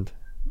been burned.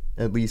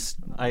 At least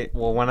that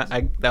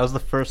was the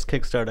first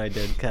Kickstarter I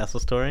did, Castle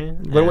Story.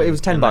 But it was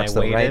 $10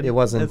 though, right? It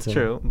wasn't. It's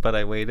true, but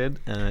I waited,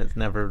 and it's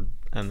never.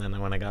 And then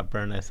when I got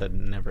burned, I said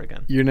never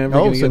again. You're never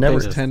going to get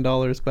those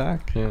 $10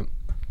 back. Yeah.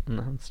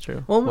 No, it's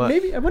true. Well,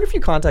 maybe I wonder if you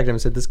contacted him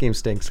and said this game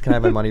stinks. Can I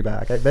have my money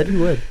back? I bet you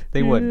would.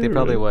 They would. They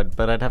probably would,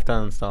 but I'd have to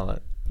uninstall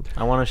it.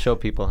 I want to show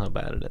people how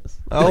bad it is.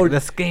 Oh, like,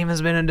 this game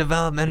has been in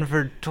development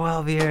for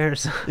 12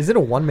 years. Is it a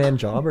one-man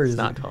job or is it's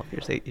not it 12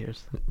 years, 8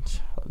 years?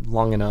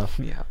 Long enough.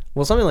 Yeah.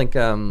 Well, something like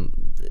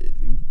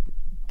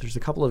there's a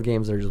couple of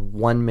games that are just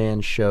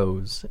one-man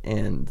shows,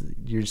 and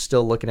you're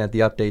still looking at the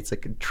updates that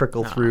could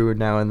trickle through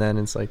now and then.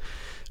 It's like,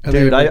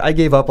 dude, I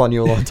gave up on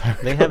you a long time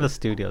ago. They have a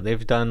studio.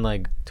 They've done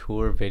like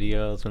tour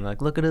videos and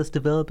like, look at us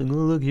developing. Oh,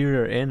 look,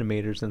 here are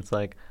animators. And it's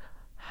like,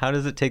 how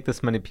does it take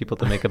this many people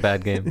to make a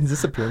bad game? Is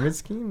this a pyramid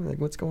scheme? Like,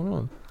 what's going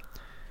on?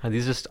 Are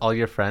these just all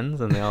your friends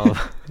and they all...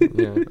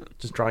 Yeah,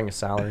 just drawing a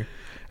salary.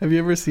 Have you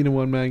ever seen a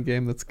one-man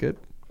game that's good?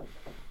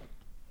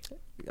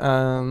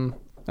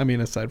 I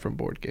mean, aside from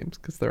board games,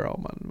 because they're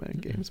all one-man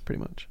games, pretty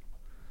much.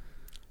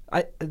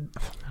 I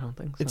don't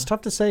think so. It's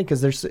tough to say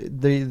because there's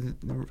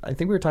I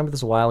think we were talking about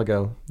this a while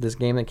ago. This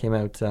game that came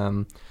out,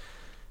 I'm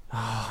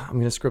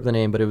going to screw up the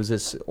name, but it was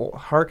this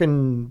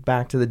harken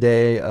back to the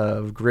day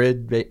of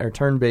or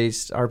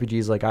turn-based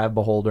RPGs like Eye of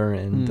Beholder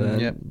and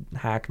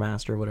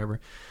Hackmaster, whatever.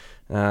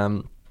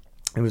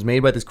 It was made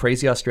by this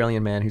crazy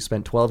Australian man who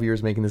spent 12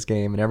 years making this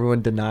game, and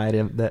everyone denied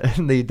him. That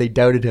they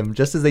doubted him,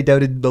 just as they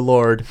doubted the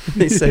Lord.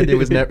 They said it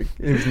was never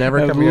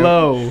And coming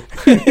lo,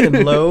 out.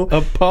 And lo,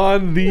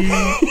 upon thee.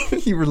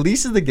 he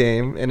releases the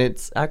game, and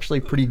it's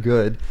actually pretty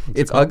good.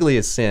 It's ugly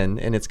as sin,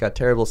 and it's got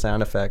terrible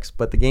sound effects,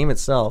 but the game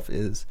itself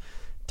is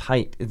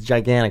tight. It's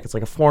gigantic. It's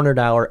like a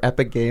 400-hour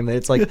epic game.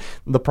 It's like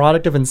the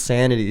product of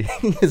insanity.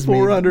 Is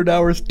 400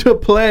 hours to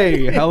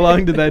play. How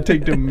long did that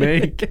take to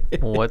make?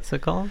 What's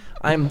it called?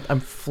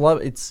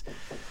 It's.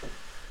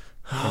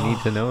 I need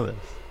to know this.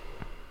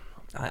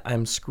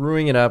 I'm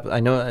screwing it up. I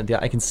know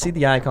I can see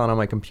the icon on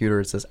my computer.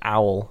 It says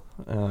owl.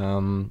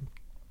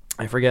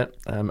 I forget.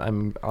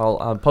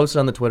 I'll post it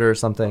on the Twitter or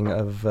something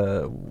of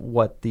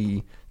what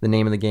the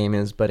name of the game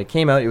is. But it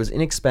came out. It was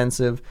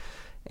inexpensive,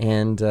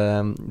 and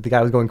the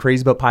guy was going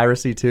crazy about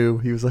piracy too.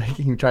 He was like,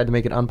 he tried to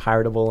make it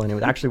unpiratable, and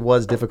it actually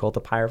was difficult to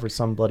pirate for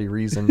some bloody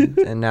reason.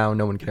 And now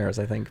no one cares,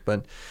 I think.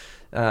 But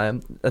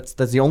that's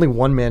the only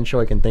one-man show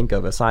I can think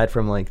of aside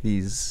from like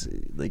these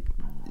like.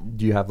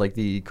 Do you have like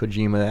the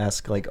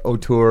Kojima-esque like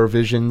auteur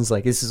visions?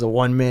 Like this is a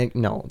one-man?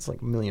 No, it's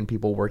like a million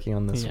people working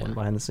on this one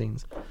behind the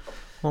scenes.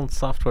 Well,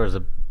 software is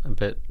a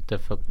bit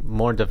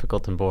more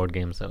difficult than board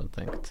games, I would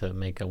think, to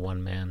make a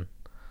one-man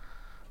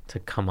to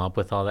come up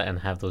with all that and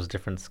have those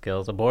different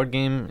skills. A board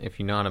game, if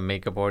you know how to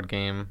make a board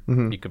game,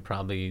 you could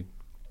probably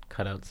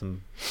cut out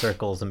some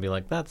circles and be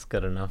like, that's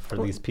good enough for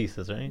these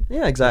pieces, right?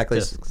 Yeah, exactly.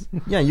 Discs.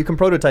 Yeah, you can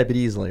prototype it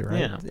easily, right?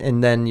 Yeah.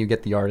 And then you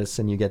get the artists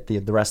and you get the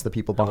rest of the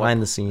people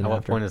behind the scene. At what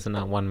after. point is it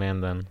not one man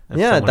then? If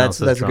Yeah, someone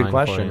else is that's a good drawing for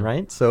question, you?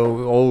 right?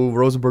 So,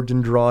 Rosenberg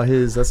didn't draw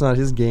his. That's not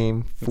his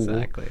game. Fool.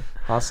 Exactly.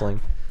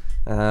 Hustling.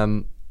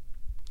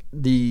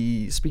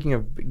 Speaking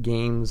of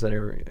games that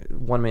are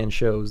one-man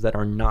shows that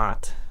are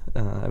not,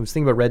 I was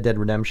thinking about Red Dead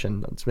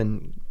Redemption. It's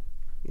been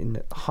in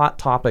hot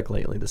topic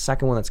lately. The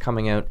second one that's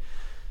coming out.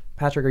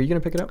 Patrick, are you going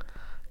to pick it up?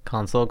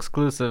 Console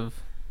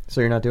exclusive.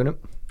 So you're not doing it?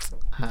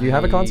 Do you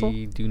have a console?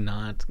 I do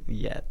not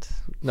yet.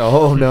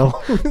 No,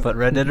 no. But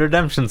Red Dead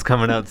Redemption's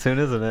coming out soon,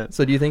 isn't it?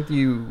 So do you think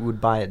you would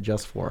buy it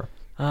just for?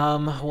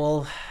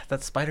 Well,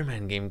 that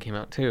Spider-Man game came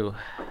out too.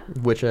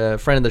 Which a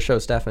friend of the show,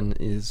 Stefan,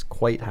 is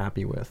quite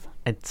happy with.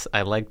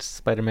 I liked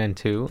Spider-Man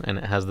 2, and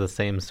it has the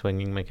same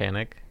swinging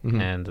mechanic,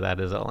 and that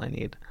is all I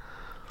need.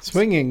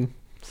 Swinging.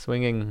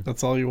 Swinging.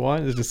 That's all you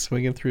want is just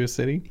swinging through a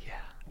city? Yeah.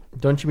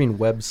 Don't you mean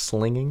web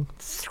slinging?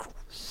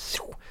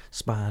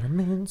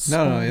 Spider-Man.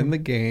 No, in the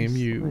game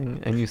you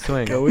And you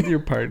swing. go with your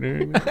partner.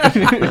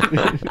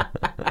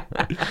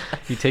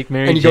 You take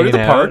Mary And you Jane go to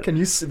the out, park, and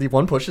the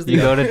one pushes the you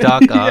go other. to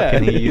Doc Ock, Yeah.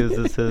 and he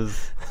uses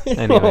his...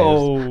 Anyways.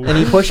 Oh. And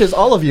he pushes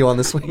all of you on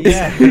the swing.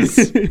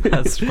 Yes.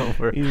 That's what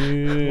we're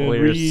You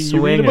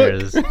read a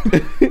book. swingers.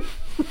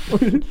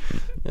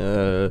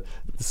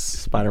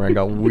 Spider-Man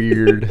got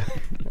weird.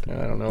 I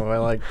don't know if I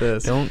like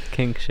this. Don't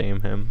kink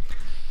shame him.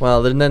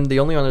 Well, then the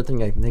only other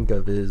thing I can think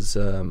of is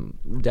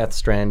Death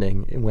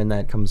Stranding when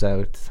that comes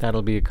out.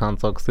 That'll be a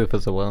console exclusive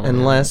as well.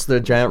 Unless the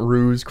giant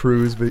ruse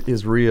cruise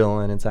is real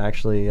and it's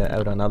actually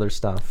out on other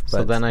stuff. So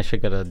But then I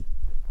should get a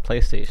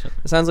PlayStation.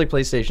 it sounds like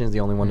PlayStation is the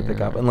only one to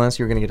pick up, unless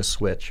you're going to get a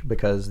Switch,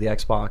 because the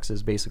Xbox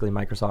is basically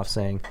Microsoft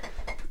saying,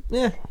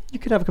 "Yeah, you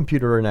could have a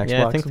computer or an Xbox."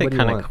 Yeah, I think they What do you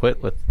kind of want?"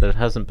 quit with. There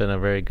hasn't been a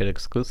very good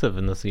exclusive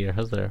in this year,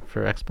 has there,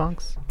 for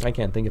Xbox? I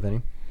can't think of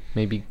any.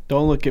 Maybe.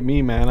 Don't look at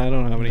me, man. I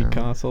don't have any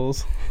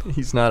consoles.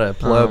 He's not a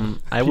pleb.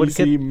 I would PC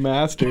get.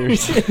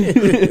 Masters.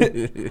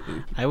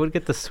 I would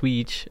get the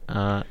Switch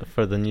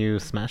for the new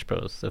Smash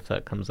Bros. If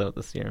that comes out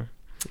this year.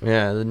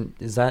 Yeah, then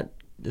is that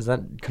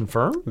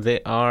confirmed?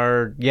 They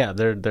are. Yeah,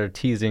 they're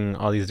teasing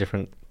all these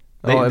different.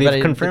 Oh, but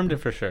They've confirmed it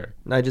for sure.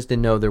 I just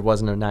didn't know there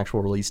wasn't an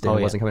actual release date.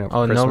 It wasn't coming out for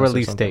Oh, Christmas no or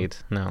release something.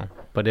 date. No,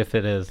 but if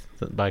it is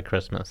by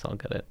Christmas, I'll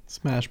get it.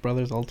 Smash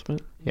Brothers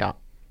Ultimate. Yeah.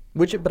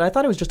 But I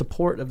thought it was just a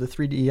port of the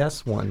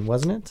 3DS one,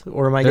 wasn't it?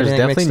 Or am I There's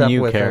getting it mixed definitely up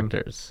new with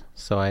characters,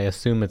 so I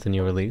assume it's a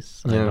new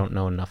release. I Yeah. don't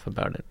know enough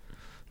about it.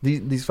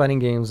 These fighting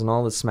games and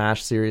all the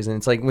Smash series, and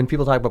it's like when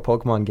people talk about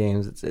Pokemon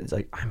games, it's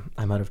like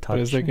I'm out of touch. But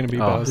is there going to be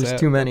Oh, Bowsette? There's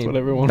too many. That's what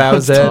everyone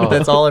wants to Bowsette. know.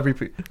 That's all every.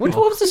 What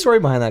was the story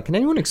behind that? Can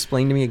anyone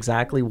explain to me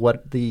exactly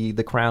what the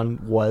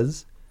crown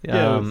was?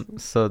 Yeah,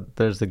 So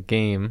there's a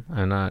game.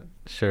 I'm not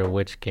sure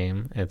which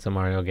game. It's a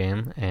Mario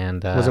game,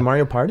 and Was it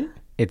Mario Party?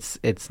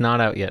 It's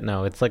not out yet.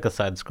 No, it's like a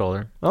side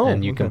scroller. Oh,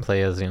 and you can okay.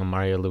 play as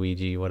Mario,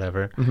 Luigi,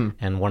 whatever.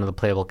 And one of the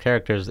playable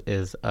characters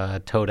is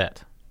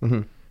Toadette,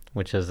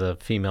 which is a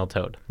female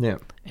toad. Yeah.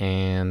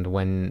 And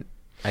when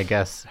I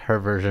guess her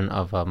version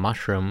of a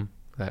mushroom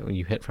that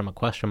you hit from a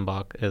question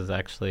block is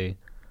actually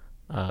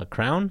a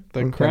crown.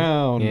 The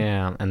crown.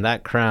 Yeah, and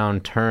that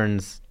crown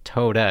turns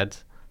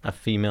Toadette, a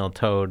female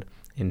toad,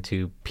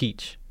 into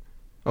Peach.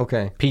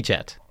 Okay.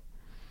 Peachette.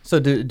 So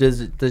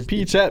does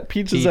Peach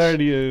is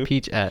already a...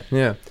 Peachette.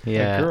 Yeah.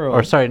 Yeah. girl.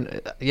 Or sorry,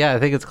 yeah, I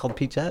think it's called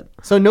Peachette.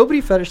 So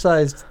nobody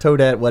fetishized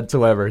Toadette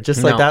whatsoever.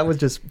 Just like No. that was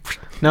just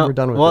No, we're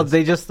done with well,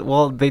 this.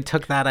 they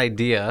took that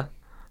idea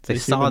They To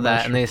see saw the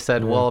that and they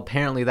said, Yeah. well,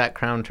 apparently that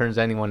crown turns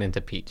anyone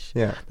into Peach.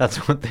 Yeah. That's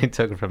what they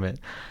took from it.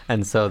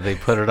 And so they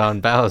put it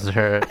on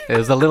Bowser. It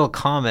was a little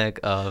comic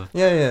of,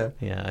 Yeah.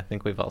 yeah, I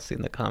think we've all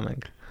seen the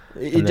comic.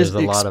 It And just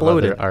there's a lot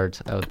exploded. of other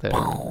art out there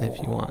if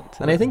you want.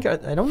 And I think I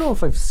don't know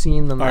if I've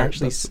seen them Art,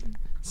 actually. that's-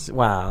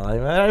 Wow,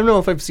 I don't know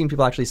if I've seen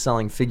people actually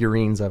selling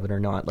figurines of it or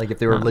not. Like if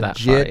they were Not that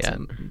far legit yet.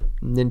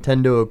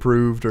 Nintendo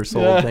approved or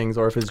sold Yeah. things,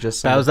 or if it's just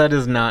some, Bowser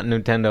is not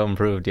Nintendo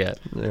improved yet.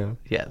 Yeah.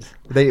 Yes.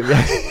 They.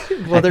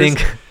 I Well, there's.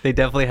 think they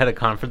definitely had a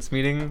conference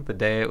meeting the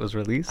day it was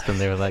released, and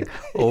they were like,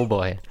 "Oh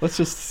boy." Let's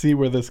just see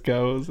where this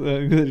goes.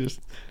 Just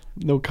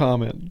no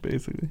comment,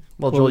 basically.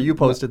 Well, Joel, you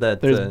posted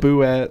that. There's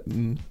Bouette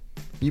and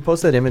You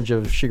posted that image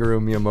of Shigeru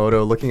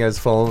Miyamoto looking at his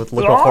phone with a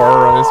look of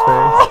horror on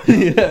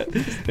his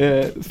face.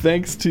 yeah.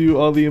 Thanks to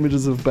all the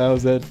images of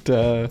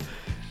Bowsette,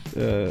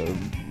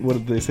 what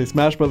did they say?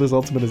 Smash Brothers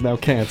Ultimate is now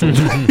canceled.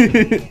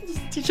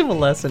 Teach him a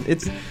lesson.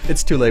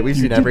 It's too late. We've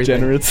You seen everything.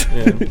 degenerates.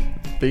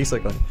 Yeah,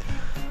 basically.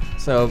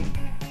 So,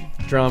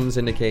 drums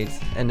indicate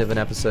end of an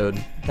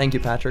episode. Thank you,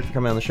 Patrick, for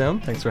coming on the show.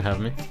 Thanks for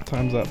having me,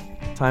 Time's up.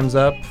 Time's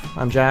up.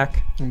 I'm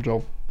Jack. I'm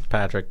Joel.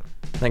 Patrick.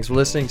 Thanks for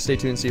listening. Stay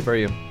tuned. See you for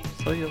you.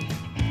 So you.